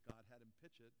 So God had him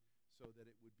pitch it so that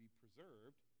it would be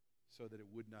preserved, so that it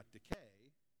would not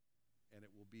decay, and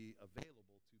it will be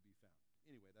available to be found.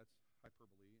 Anyway, that's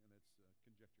hyperbole, and it's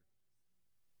conjecture.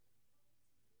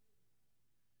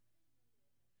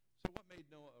 So what made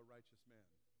Noah a righteous man?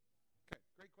 Okay,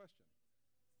 great question.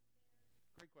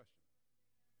 Great question.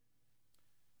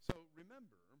 So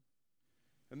remember,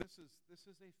 and this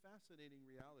is a fascinating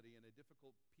reality and a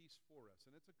difficult piece for us,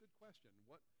 and it's a good question.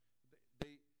 What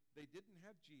they didn't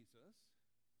have Jesus.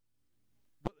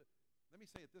 Well, let me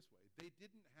say it this way. They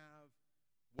didn't have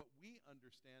what we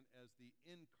understand as the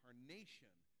incarnation,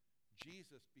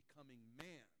 Jesus becoming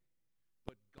man.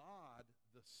 But God,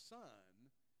 the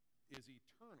Son, is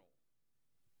eternal.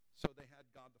 So they had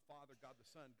God the Father, God the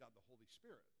Son, God the Holy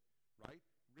Spirit, right?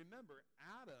 Remember,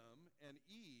 Adam and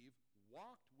Eve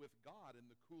walked with God in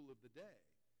the cool of the day.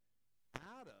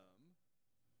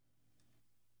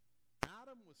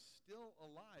 Adam was still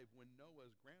alive when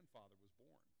Noah's grandfather was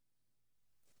born.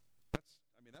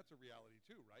 That's a reality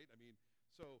too, right?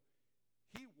 So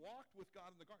he walked with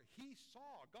God in the garden. He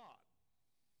saw God.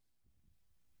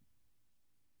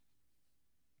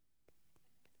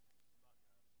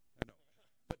 I know.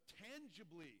 But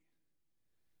tangibly,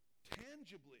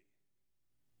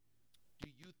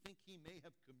 do you think he may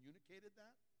have communicated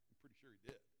that? I'm pretty sure he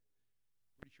did.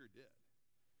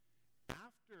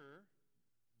 After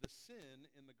the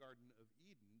sin in the Garden of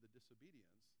Eden, the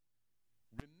disobedience,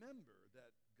 remember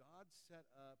that God set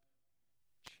up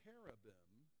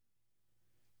cherubim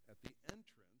at the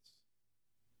entrance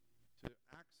to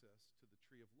access to the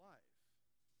tree of life.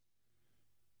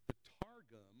 The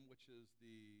Targum, which is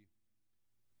the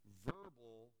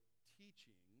verbal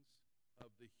teachings of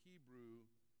the Hebrew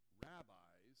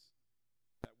rabbis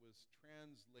that was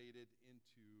translated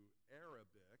into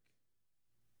Arabic,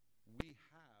 we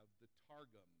have the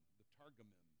Targumim.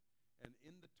 And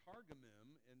in the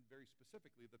Targumim, and very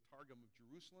specifically the Targum of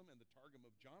Jerusalem and the Targum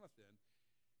of Jonathan,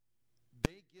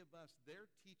 they give us their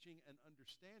teaching and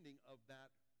understanding of that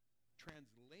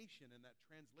translation. And that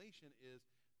translation is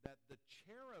that the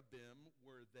cherubim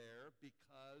were there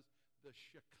because the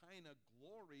Shekinah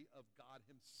glory of God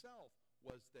himself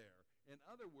was there. In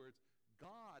other words,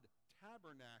 God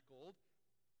tabernacled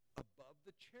above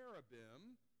the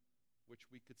cherubim, which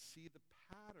we could see the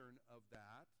pattern of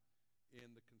that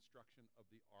in the construction of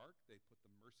the ark. They put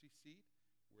the mercy seat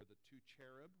where the two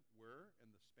cherub were in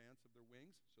the spans of their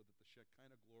wings so that the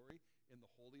Shekinah glory in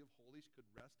the Holy of Holies could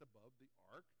rest above the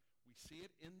ark. We see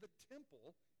it in the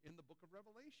temple in the book of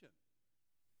Revelation.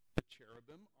 The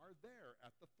cherubim are there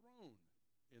at the throne,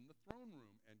 in the throne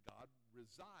room, and God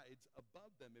resides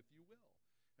above them, if you will.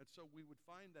 And so we would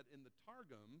find that in the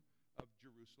Targum of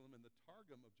Jerusalem and the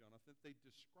Targum of Jonathan, they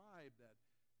describe that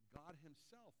God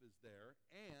himself is there,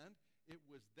 and it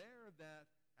was there that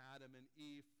Adam and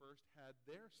Eve first had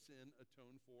their sin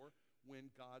atoned for when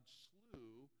God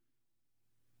slew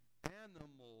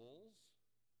animals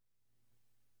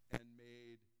and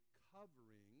made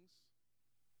coverings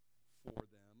for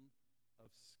them of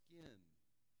skin.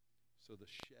 So the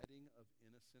shedding of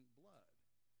innocent blood.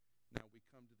 Now we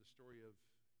come to the story of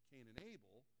Cain and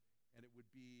Abel, and it would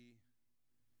be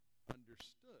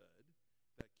understood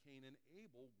that Cain and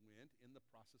Abel went in the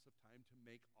process of time to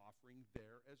make offering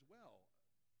there as well.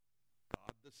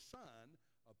 God the Son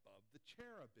above the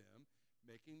cherubim,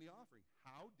 making the offering.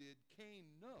 How did Cain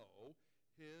know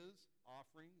his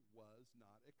offering was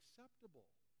not acceptable?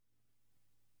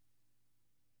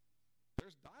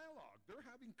 There's dialogue. They're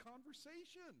having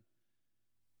conversation.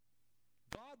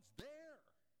 God's there.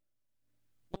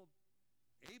 Well,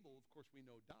 Abel, of course, we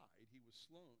know died. He was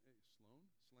slain. Slain?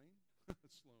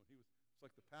 Sloan. It's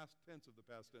like the past tense of the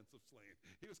past tense of slain.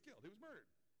 He was killed. He was murdered.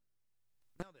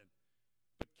 Now then,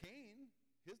 but Cain,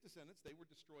 his descendants, they were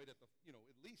destroyed at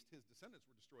least his descendants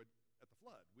were destroyed at the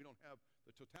flood. We don't have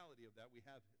the totality of that. We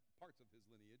have parts of his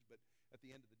lineage, but at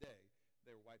the end of the day,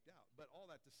 they were wiped out. But all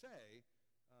that to say,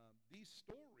 these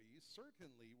stories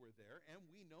certainly were there, and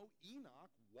we know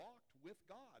Enoch walked with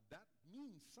God. That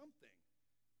means something.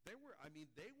 There was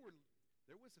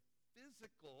a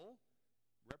physical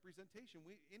representation.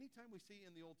 Anytime we see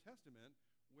in the Old Testament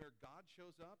where God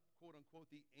shows up, quote unquote,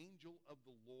 the angel of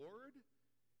the Lord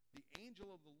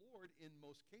in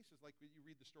most cases, like you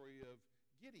read the story of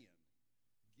Gideon.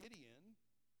 Gideon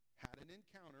had an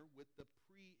encounter with the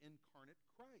pre-incarnate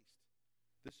Christ.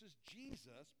 This is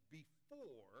Jesus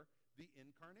before the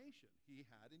incarnation. He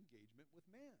had engagement with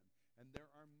man. And there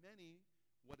are many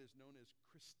what is known as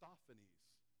Christophanies.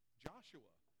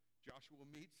 Joshua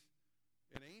meets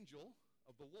an angel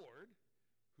of the Lord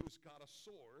who's got a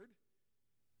sword,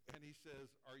 and he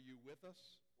says, "Are you with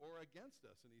us or against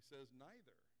us?" And he says,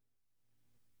 "Neither.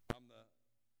 I'm the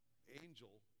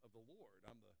angel of the Lord.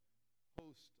 I'm the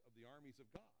host of the armies of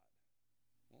God."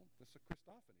 Well, this is a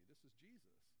Christophany. This is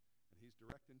Jesus. And he's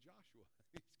directing Joshua. He's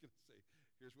going to say,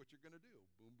 here's what you're going to do.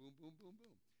 Boom, boom, boom, boom,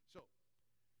 boom. So,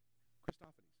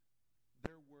 Christophanies.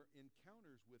 There were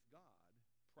encounters with God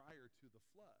prior to the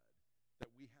flood that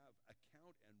we have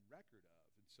account and record of.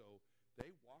 And so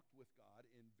they walked with God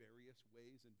in various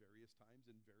ways and various times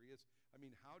and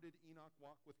how did Enoch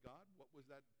walk with God? What was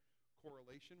that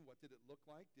correlation? What did it look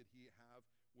like?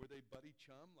 Were they buddy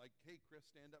chum? Like, hey, Chris,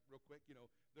 stand up real quick.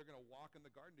 They're going to walk in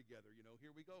the garden together.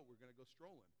 Here we go. We're going to go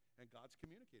strolling. And God's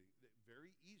communicating. It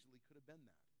very easily could have been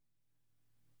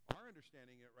that. Our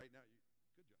understanding right now,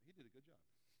 good job. He did a good job.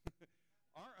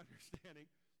 Our understanding,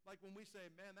 like when we say,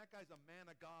 man, that guy's a man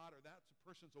of God, or that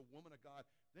person's a woman of God,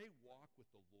 they walk with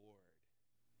the Lord.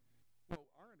 Well,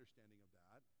 our understanding of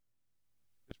that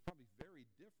is probably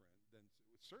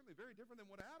certainly very different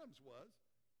than what Adam's was.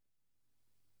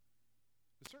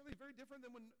 It's certainly very different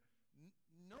than when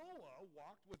Noah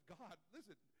walked with God.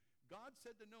 Listen, God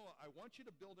said to Noah, "I want you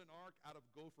to build an ark out of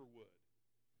gopher wood."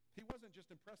 He wasn't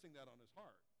just impressing that on his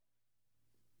heart.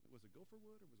 Was it gopher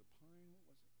wood or was it pine?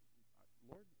 What was it?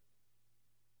 Lord,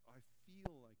 I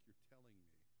feel like you're telling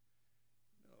me.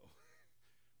 No.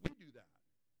 We do that.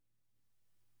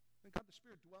 And God the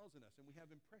Spirit dwells in us, and we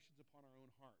have impressions upon our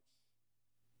own hearts.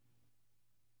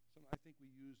 So I think we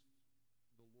use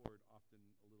the Lord often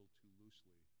a little too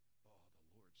loosely. Oh,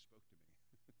 the Lord spoke to me.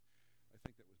 I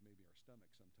think that was maybe our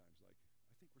stomach sometimes. Like,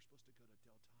 I think we're supposed to go to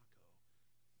Del Taco.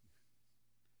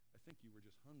 I think you were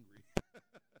just hungry.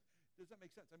 Does that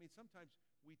make sense? Sometimes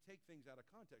we take things out of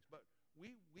context, but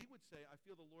we would say, I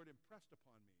feel the Lord impressed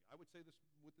upon me. I would say this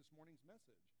with this morning's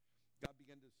message. God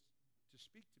began to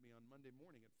speak to me on Monday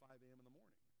morning at 5 a.m. in the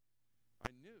morning.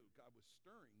 I knew God was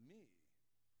stirring me.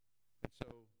 And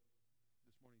so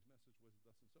this morning's message was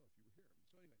thus and so, if you were here.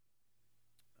 So anyway,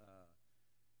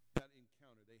 that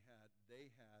encounter, he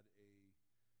had,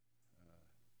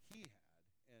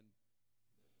 and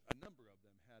a number of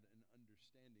them had an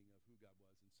understanding of who God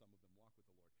was, and some of them walked with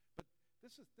the Lord. But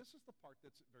this is the part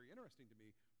that's very interesting to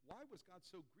me. Why was God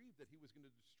so grieved that he was going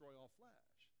to destroy all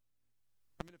flesh?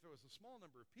 If it was a small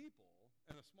number of people,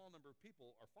 and a small number of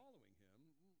people are following him,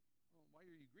 well, why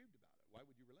are you grieved about it? Why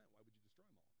would you relent? Why would you destroy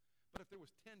them all? But if there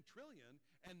was 10 trillion,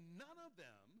 and none of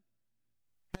them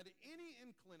had any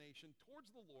inclination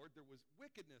towards the Lord, there was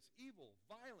wickedness, evil,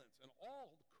 violence, and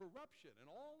all corruption, and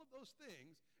all of those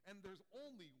things, and there's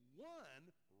only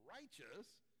one righteous,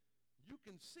 you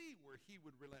can see where he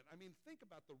would relent. Think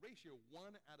about the ratio,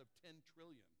 1 out of 10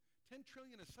 trillion. 10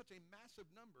 trillion is such a massive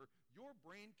number, your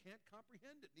brain can't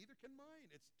comprehend it. Neither can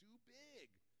mine. It's too big.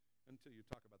 Until you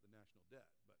talk about the national debt,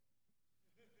 but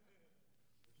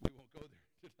we won't go there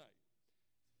tonight.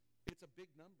 It's a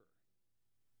big number.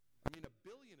 $1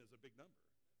 billion is a big number.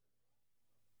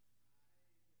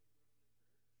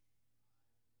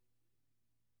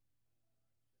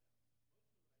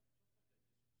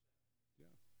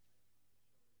 Yeah.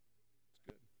 It's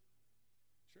good.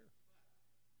 Sure.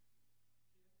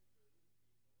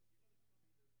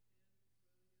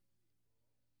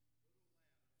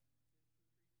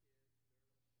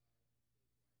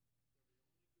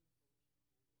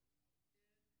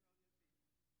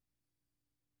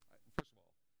 First of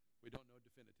all, we don't know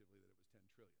definitively that it was 10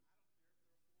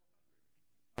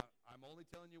 I'm only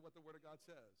telling you what the Word of God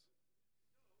says.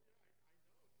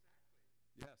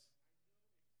 Yes.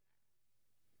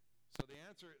 So the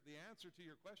answer to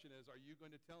your question is, are you going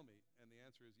to tell me? And the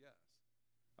answer is yes.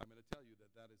 I'm going to tell you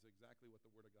that that is exactly what the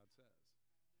Word of God says.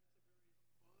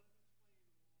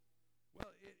 Well,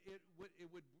 it would,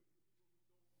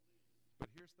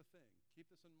 but here's the thing. Keep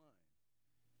this in mind.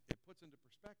 It puts into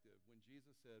perspective when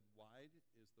Jesus said, wide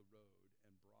is the road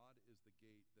and broad is the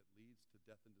gate that leads to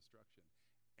death and destruction,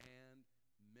 and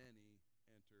many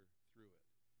enter through it.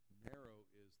 Narrow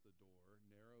is the door,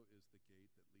 narrow is the gate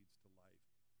that leads to life,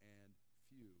 and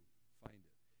few find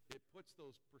it. It puts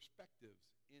those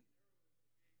perspectives in.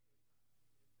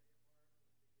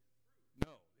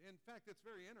 No. In fact, it's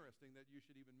very interesting that you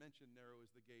should even mention narrow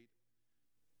is the gate,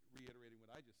 reiterating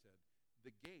what I just said.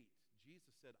 The gate,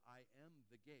 Jesus said, I am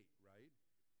the gate, right?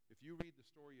 If you read the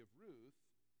story of Ruth,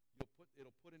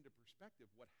 it'll put into perspective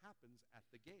what happens at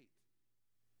the gate.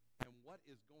 And what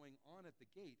is going on at the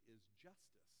gate is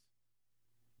justice.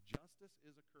 Justice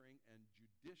is occurring, and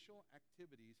judicial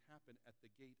activities happen at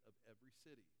the gate of every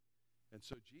city. And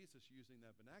so Jesus, using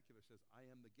that vernacular, says, I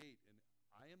am the gate, and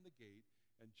I am the gate,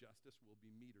 and justice will be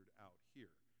metered out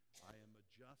here. I am a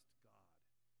just God,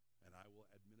 and I will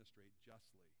administrate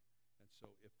justly. And so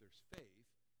if there's faith,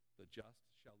 the just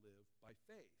shall live by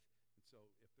faith. And so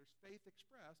if there's faith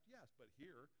expressed, yes, but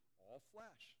here, all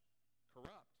flesh,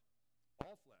 corrupt,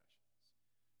 all flesh.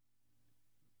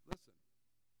 Listen.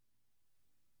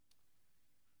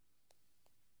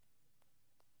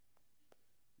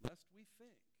 Lest we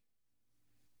think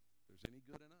there's any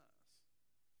good in us.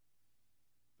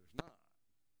 There's not.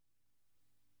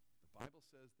 The Bible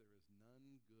says there is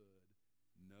none good,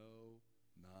 no,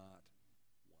 not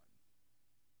one.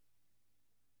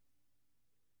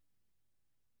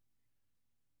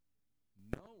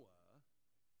 Noah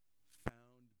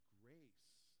found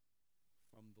grace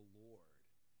from the Lord.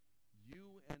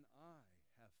 You and I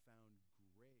have found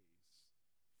grace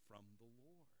from the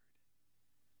Lord.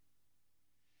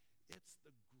 It's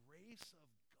the grace of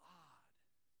God.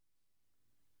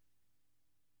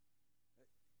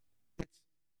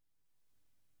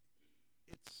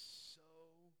 It's so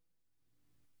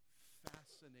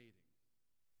fascinating.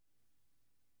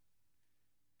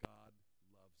 God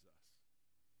loves us.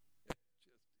 It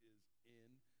just is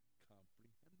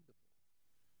incomprehensible.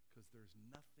 Because there's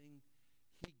nothing,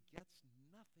 he gets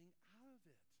nothing out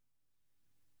of it.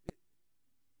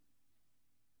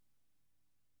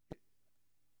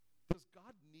 Does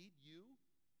God need you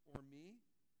or me?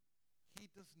 He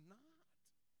does not.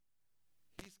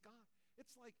 He's God.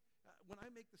 It's like when I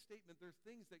make the statement, there's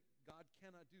things that God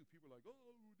cannot do. People are like, oh,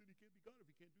 then he can't be God if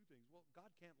he can't do things. Well,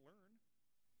 God can't learn.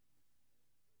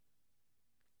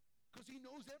 Because he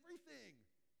knows everything.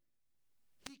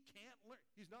 He can't learn.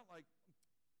 He's not like,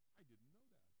 I didn't know that.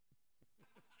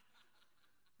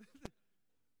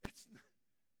 It's not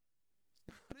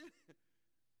it.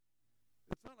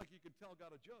 It's not like you can tell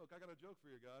God a joke. I got a joke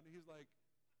for you, God. And he's like,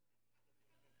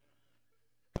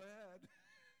 go ahead.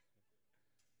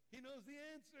 He knows the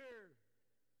answer.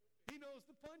 He knows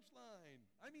the punchline.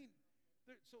 I mean,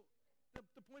 so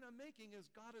the point I'm making is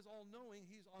God is all-knowing.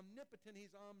 He's omnipotent.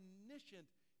 He's omniscient.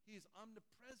 He's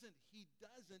omnipresent. He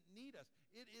doesn't need us.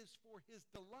 It is for his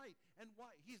delight. And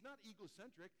why? He's not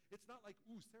egocentric. It's not like,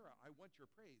 ooh, Sarah, I want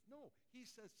your praise. No, he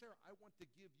says, Sarah, I want to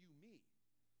give you me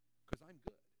because I'm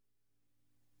good.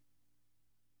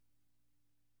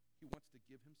 He wants to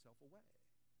give himself away.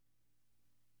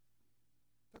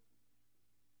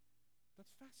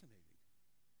 That's fascinating.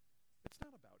 It's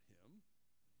not about him.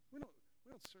 We don't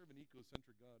serve an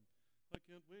egocentric God. I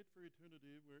can't wait for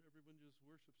eternity where everyone just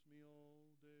worships me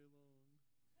all day long.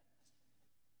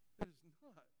 It is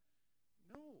not.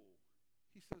 No.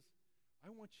 He says, I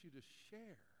want you to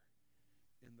share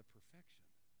in the perfection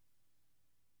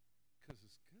because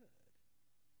it's good.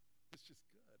 It's just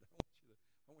good. I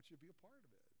want you to be a part of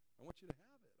it. I want you to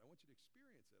have it. I want you to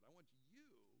experience it. I want you.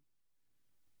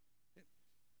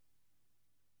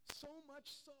 So much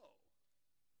so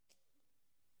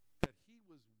that he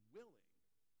was willing.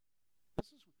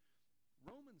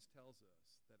 Romans tells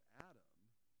us that Adam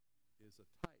is a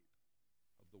type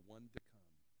of the one to come.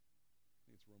 I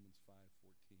think it's Romans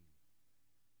 5:14.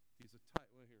 He's a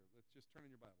type. Well, here, let's just turn in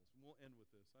your Bibles. And we'll end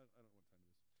with this. I don't know what time it is.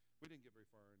 We didn't get very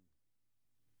far in.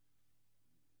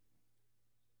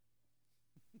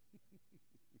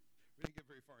 We didn't get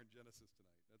very far in Genesis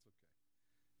tonight. That's okay.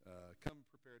 Come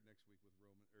prepared next week with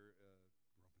Romans.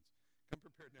 Come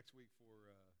prepared next week for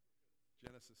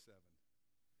Genesis 7.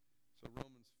 So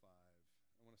Romans 5.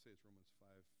 I want to say it's Romans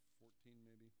 5:14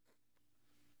 maybe.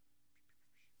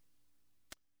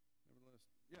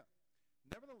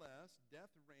 Nevertheless, Thus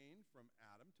death reigned from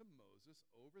Adam to Moses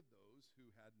over those who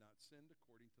had not sinned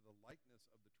according to the likeness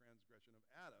of the transgression of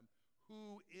Adam,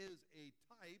 who is a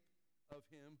type of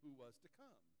him who was to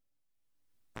come.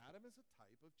 Adam is a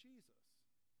type of Jesus.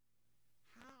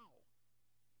 How?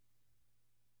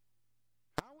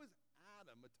 How is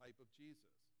Adam a type of Jesus?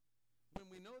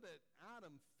 When we know that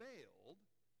Adam failed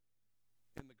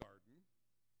in the garden,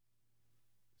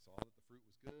 he saw that the fruit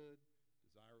was good,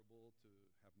 desirable to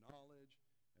have knowledge,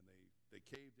 and they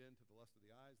caved in to the lust of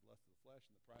the eyes, the lust of the flesh,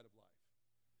 and the pride of life.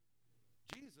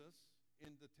 Jesus,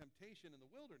 in the temptation in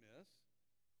the wilderness,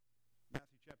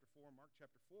 Matthew chapter 4, Mark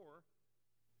chapter 4,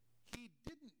 he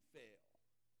didn't fail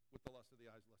with the lust of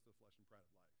the eyes, lust of the flesh, and pride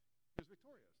of life. He was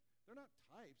victorious. They're not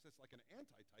types. That's like an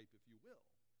anti-type, if you will.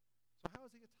 So how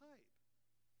is he a type?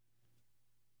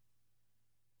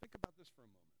 Think about this for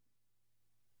a moment.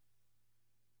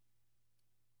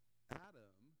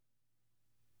 Adam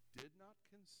did not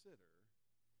consider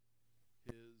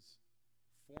his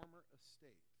former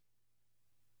estate,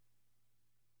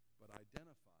 but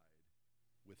identified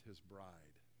with his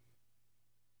bride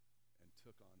and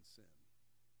took on sin.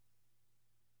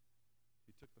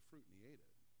 He took the fruit and he ate it.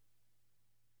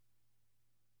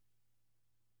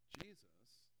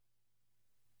 Jesus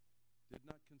did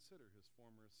not consider his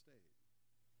former estate.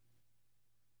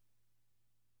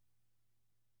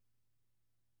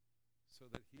 So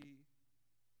that he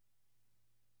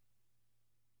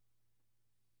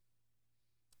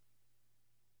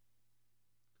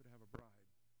could have a bride,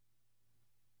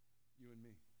 you and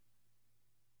me.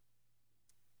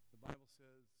 The Bible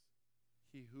says,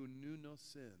 he who knew no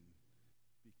sin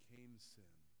became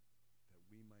sin, that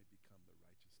we might become the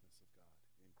righteousness of God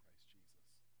in Christ Jesus.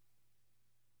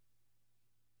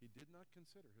 He did not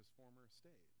consider his former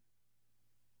estate.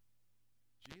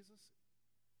 Jesus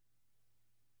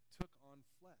took on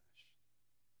flesh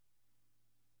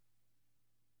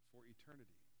for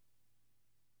eternity.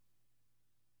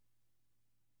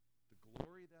 The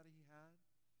glory that he had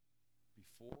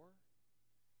before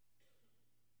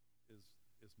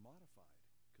is modified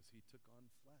because he took on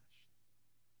flesh.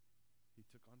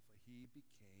 He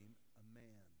became a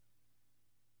man,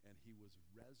 and he was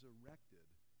resurrected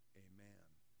a man.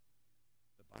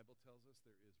 The Bible tells us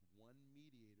there is one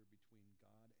mediator between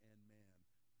God and man,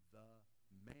 the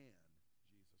man,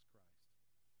 Jesus Christ.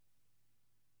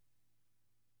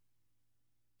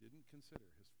 Didn't consider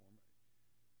his former.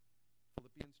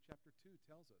 Philippians chapter 2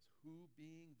 tells us, who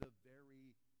being the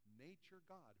very nature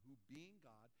God, who being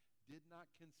God, did not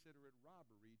consider it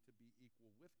robbery to be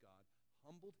equal with God,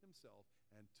 humbled himself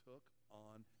and took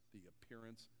on the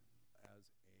appearance as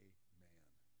a man.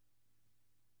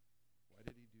 Why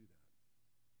did he do that?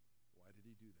 Why did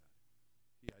he do that?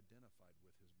 He identified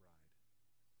with his bride,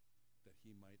 that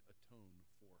he might atone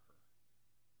for her.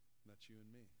 And that's you and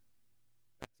me.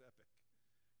 That's epic.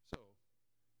 So,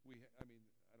 I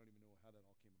don't even know how that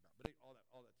all came about. But all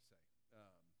that to say,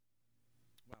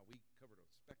 wow, we covered a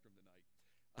spectrum tonight.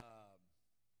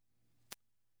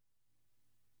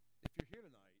 If you're here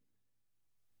tonight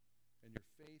and your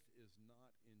faith is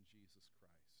not in Jesus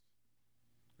Christ,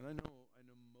 and I know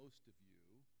most of you,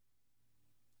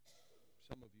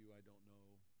 some of you I don't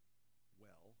know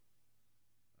well,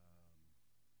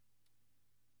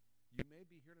 you may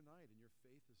be here tonight and your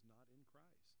faith is not in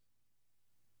Christ.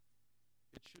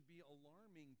 It should be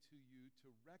alarming to you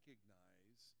to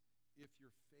recognize, if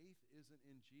your faith isn't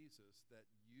in Jesus, that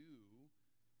you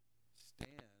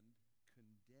stand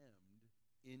condemned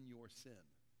in your sin.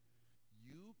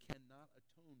 You cannot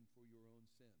atone for your own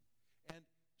sin. And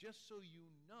just so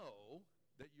you know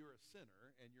that you're a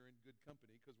sinner and you're in good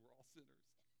company, because we're all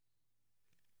sinners.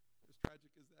 As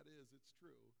tragic as that is, it's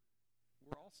true.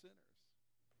 We're all sinners.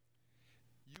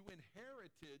 You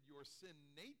inherited your sin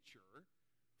nature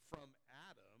from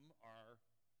Adam, our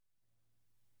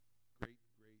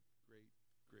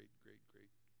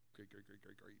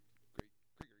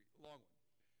long one,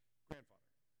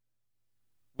 grandfather.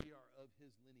 We are of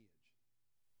his lineage.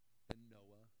 And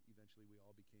Noah, eventually we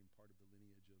all became part of the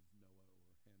lineage of Noah,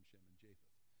 or Ham, Shem, and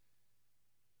Japheth.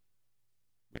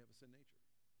 We have a sin nature.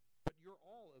 But you're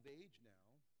all of age now,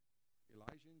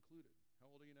 Elijah included. How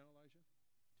old are you now, Elijah?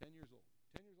 10 years old.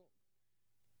 10 years old.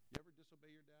 You ever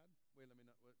disobey your dad? Wait,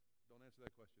 don't answer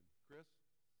that question. Chris,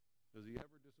 does he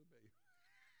ever disobey you?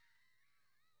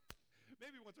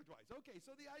 Maybe once or twice. Okay,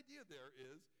 so the idea there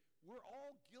is we're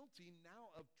all guilty now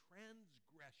of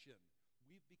transgression.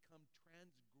 We've become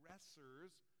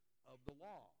transgressors of the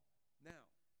law. Now,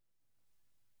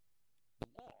 the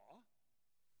law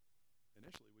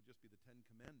initially would just be the Ten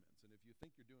Commandments. And if you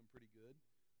think you're doing pretty good,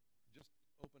 just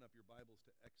open up your Bibles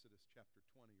to Exodus chapter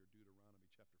 20 or Deuteronomy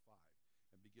chapter 5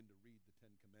 and begin to read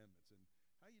Commandments.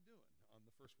 And how you doing on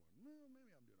the first one? Well,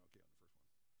 maybe I'm doing okay on the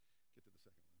first one. Get to the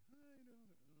second one. How you doing?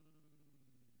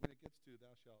 When it gets to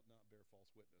thou shalt not bear false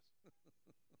witness.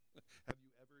 Have you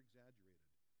ever exaggerated?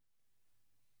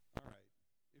 All right.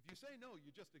 If you say no,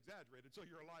 you just exaggerated, so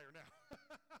you're a liar now.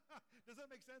 Does that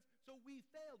make sense? So we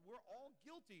failed. We're all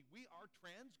guilty. We are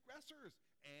transgressors.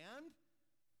 And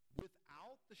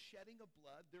without the shedding of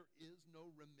blood, there is no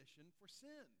remission for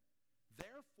sin.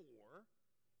 Therefore,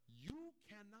 you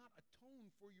cannot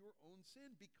atone for your own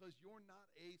sin because you're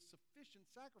not a sufficient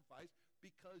sacrifice,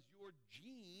 because your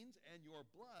genes and your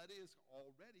blood is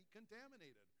already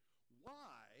contaminated.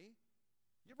 Why?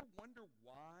 You ever wonder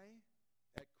why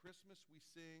at Christmas we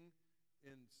sing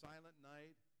in Silent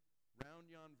Night,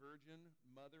 Round Yon Virgin,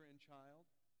 Mother and Child?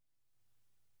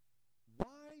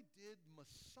 Why did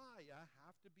Messiah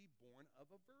have to be born of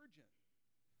a virgin?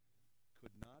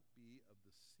 Could not be of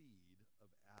the seed of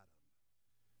Adam,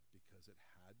 because it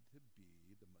had to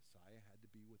be, the Messiah had to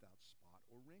be without spot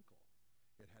or wrinkle.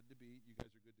 It had to be, you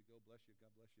guys are good to go, bless you,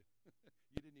 God bless you.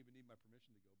 You didn't even need my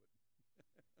permission to go,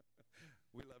 but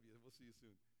we love you, we'll see you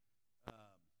soon.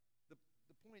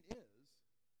 The point is,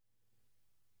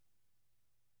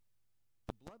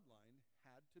 the bloodline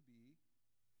had to be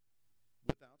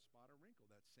without spot or wrinkle,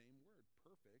 that same word,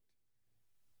 perfect,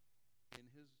 in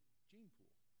his gene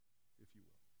pool, if you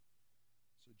will.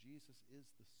 So Jesus is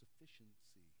the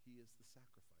sufficiency. He is the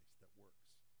sacrifice that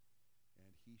works.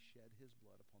 And he shed his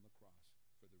blood upon the cross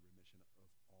for the remission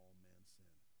of all man's sin.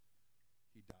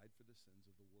 He died for the sins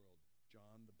of the world.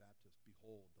 John the Baptist,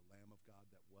 behold, the Lamb of God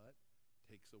that what?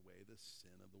 Takes away the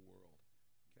sin of the world.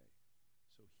 Okay.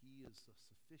 So he is a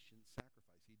sufficient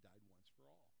sacrifice. He died once for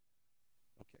all.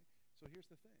 Okay. So here's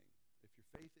the thing. If your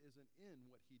faith isn't in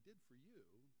what he did for you,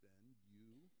 then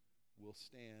you will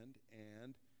stand,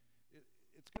 and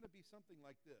it's going to be something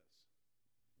like this.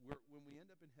 When we end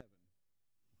up in heaven,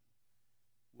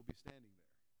 we'll be standing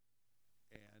there.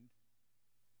 And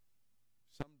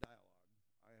some dialogue,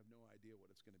 I have no idea what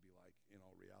it's going to be like in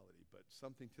all reality, but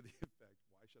something to the effect,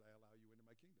 why should I allow you into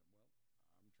my kingdom?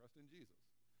 Well, I'm trusting Jesus.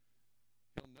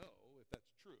 He'll know if that's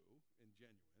true and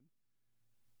genuine.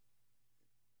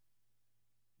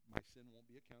 My sin won't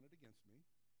be accounted against me,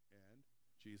 and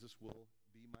Jesus will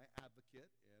be my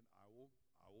advocate, and I will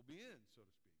be in, so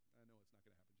to speak. I know it's not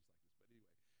going to happen just like this, but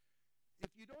anyway.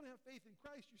 If you don't have faith in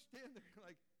Christ, you stand there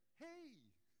like, hey,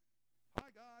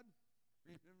 hi, God,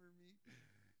 remember me?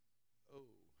 Oh,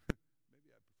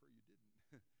 maybe I prefer you didn't.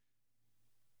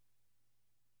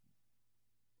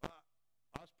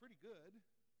 I was pretty good.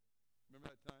 Remember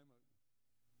that time?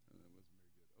 That wasn't very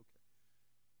good. Okay.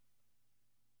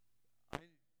 I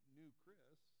knew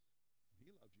Chris.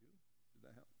 He loved you. Did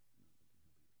that help? No, that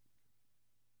didn't help either.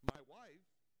 Okay. My wife,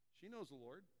 she knows the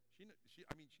Lord. She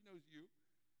knows you.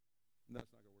 And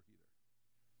that's not going to work either.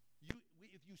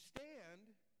 If you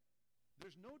stand,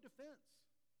 there's no defense.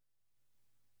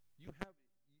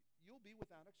 You'll be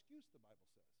without excuse, the Bible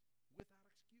says. Without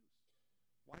excuse.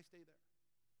 Why stay there?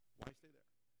 Why stay there?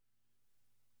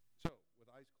 So, with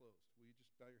eyes closed, will you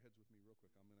just bow your heads with me real quick?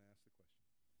 I'm going to ask the question.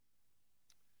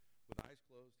 With eyes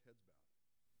closed, heads bowed.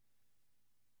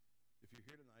 If you're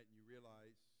here tonight and you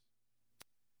realize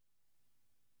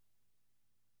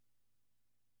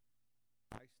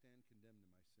I stand condemned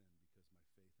in my sin because my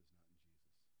faith is not in Jesus,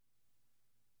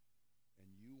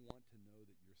 and you want to know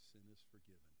that your sin is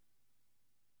forgiven,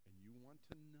 and you want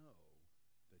to know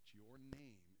that your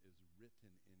name is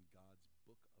written in God's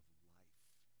book of life,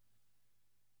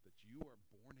 that you are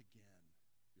born again,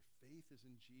 your faith is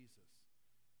in Jesus,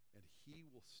 and he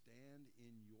will stand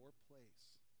in your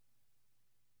place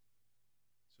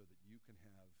so that you can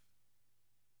have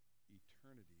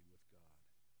eternity with God.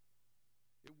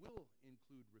 It will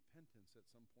include repentance at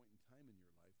some point in time in your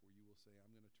life where you will say,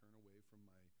 I'm going to turn away from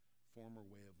my former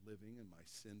way of living and my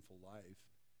sinful life,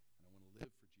 and I want to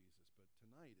live for Jesus. But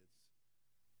tonight it's,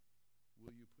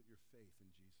 will you put your faith in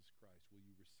Jesus Christ? Will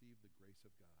you receive the grace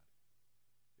of God?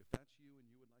 If that's you and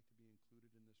you would like to be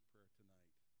included in this prayer tonight,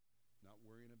 not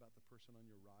worrying about the person on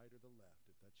your right or the left,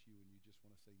 if that's you and you just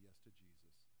want to say yes to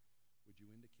Jesus, would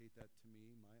you indicate that to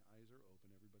me? My eyes are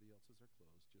open, everybody else's are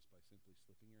closed, just by simply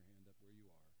slipping your hand up where you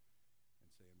are and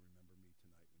saying, remember me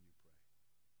tonight when you pray.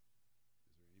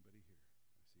 Is there anybody here?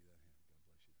 I see that hand. God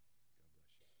bless you. God bless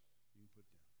you. You can put it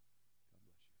down. God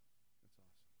bless you. That's awesome.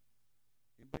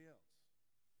 Anybody else?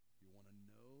 You want to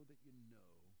know that you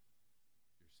know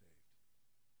you're saved.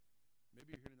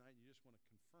 Maybe you're here tonight and you just want to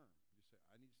confirm. You just say,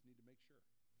 I just need to make sure.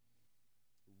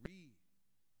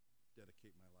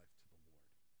 Rededicate my life to the Lord.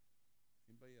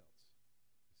 Anybody else?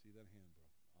 I see that hand, bro.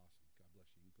 Awesome. God bless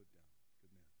you. You can put it down.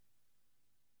 Good man.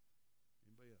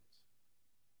 Anybody else?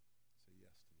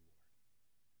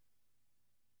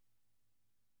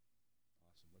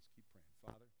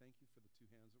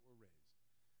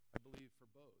 believe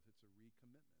for both. It's a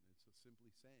recommitment. It's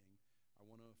simply saying, I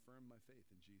want to affirm my faith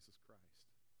in Jesus Christ.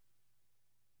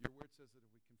 Your word says that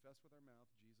if we confess with our mouth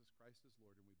Jesus Christ is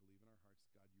Lord and we believe in our hearts,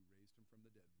 God, you raised him from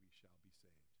the dead, we shall be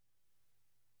saved.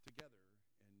 Together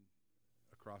and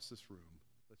across this room,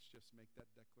 let's just make that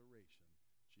declaration.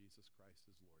 Jesus Christ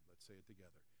is Lord. Let's say it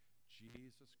together.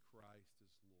 Jesus Christ is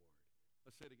Lord.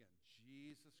 Let's say it again.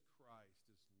 Jesus Christ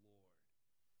is Lord.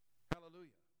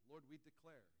 Hallelujah. Lord, we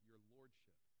declare your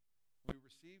lordship. We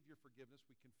receive your forgiveness.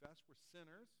 We confess we're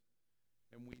sinners,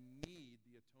 and we need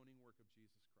the atoning work of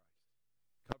Jesus Christ.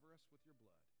 Cover us with your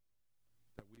blood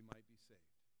that we might be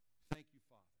saved. Thank you,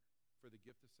 Father, for the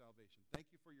gift of salvation.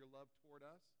 Thank you for your love toward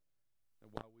us.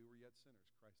 And while we were yet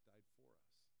sinners, Christ died for us.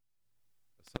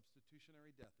 A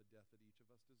substitutionary death, a death that each of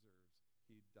us deserves.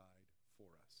 He died for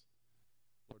us.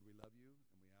 Lord, we love you,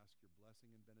 and we ask your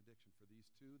blessing and benediction for these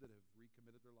two that have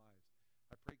recommitted their lives.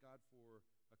 I pray, God, for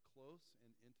a close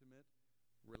and intimate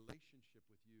relationship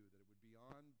with you, that it would be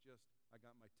beyond just, I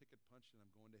got my ticket punched and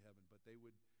I'm going to heaven, but they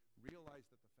would realize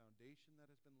that the foundation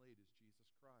that has been laid is Jesus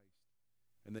Christ,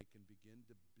 and they can begin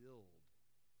to build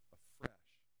afresh,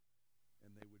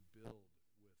 and they would build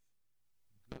with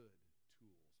good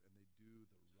tools, and they do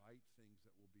the right things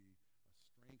that will be a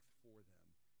strength for them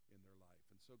in their life.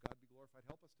 And so God be glorified.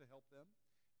 Help us to help them,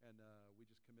 and we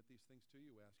just commit these things to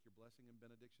you. We ask your blessing and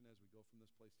benediction as we go from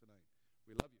this place tonight.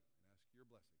 We love you and ask your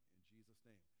blessing in Jesus'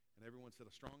 name. And everyone said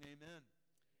a strong amen.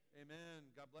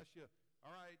 Amen. God bless you.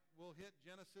 All right, we'll hit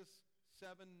Genesis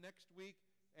 7 next week,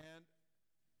 and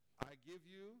I give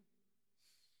you,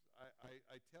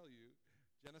 I tell you,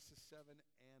 Genesis 7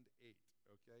 and 8,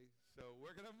 okay? So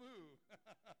we're going to move.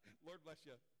 Lord bless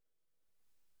you.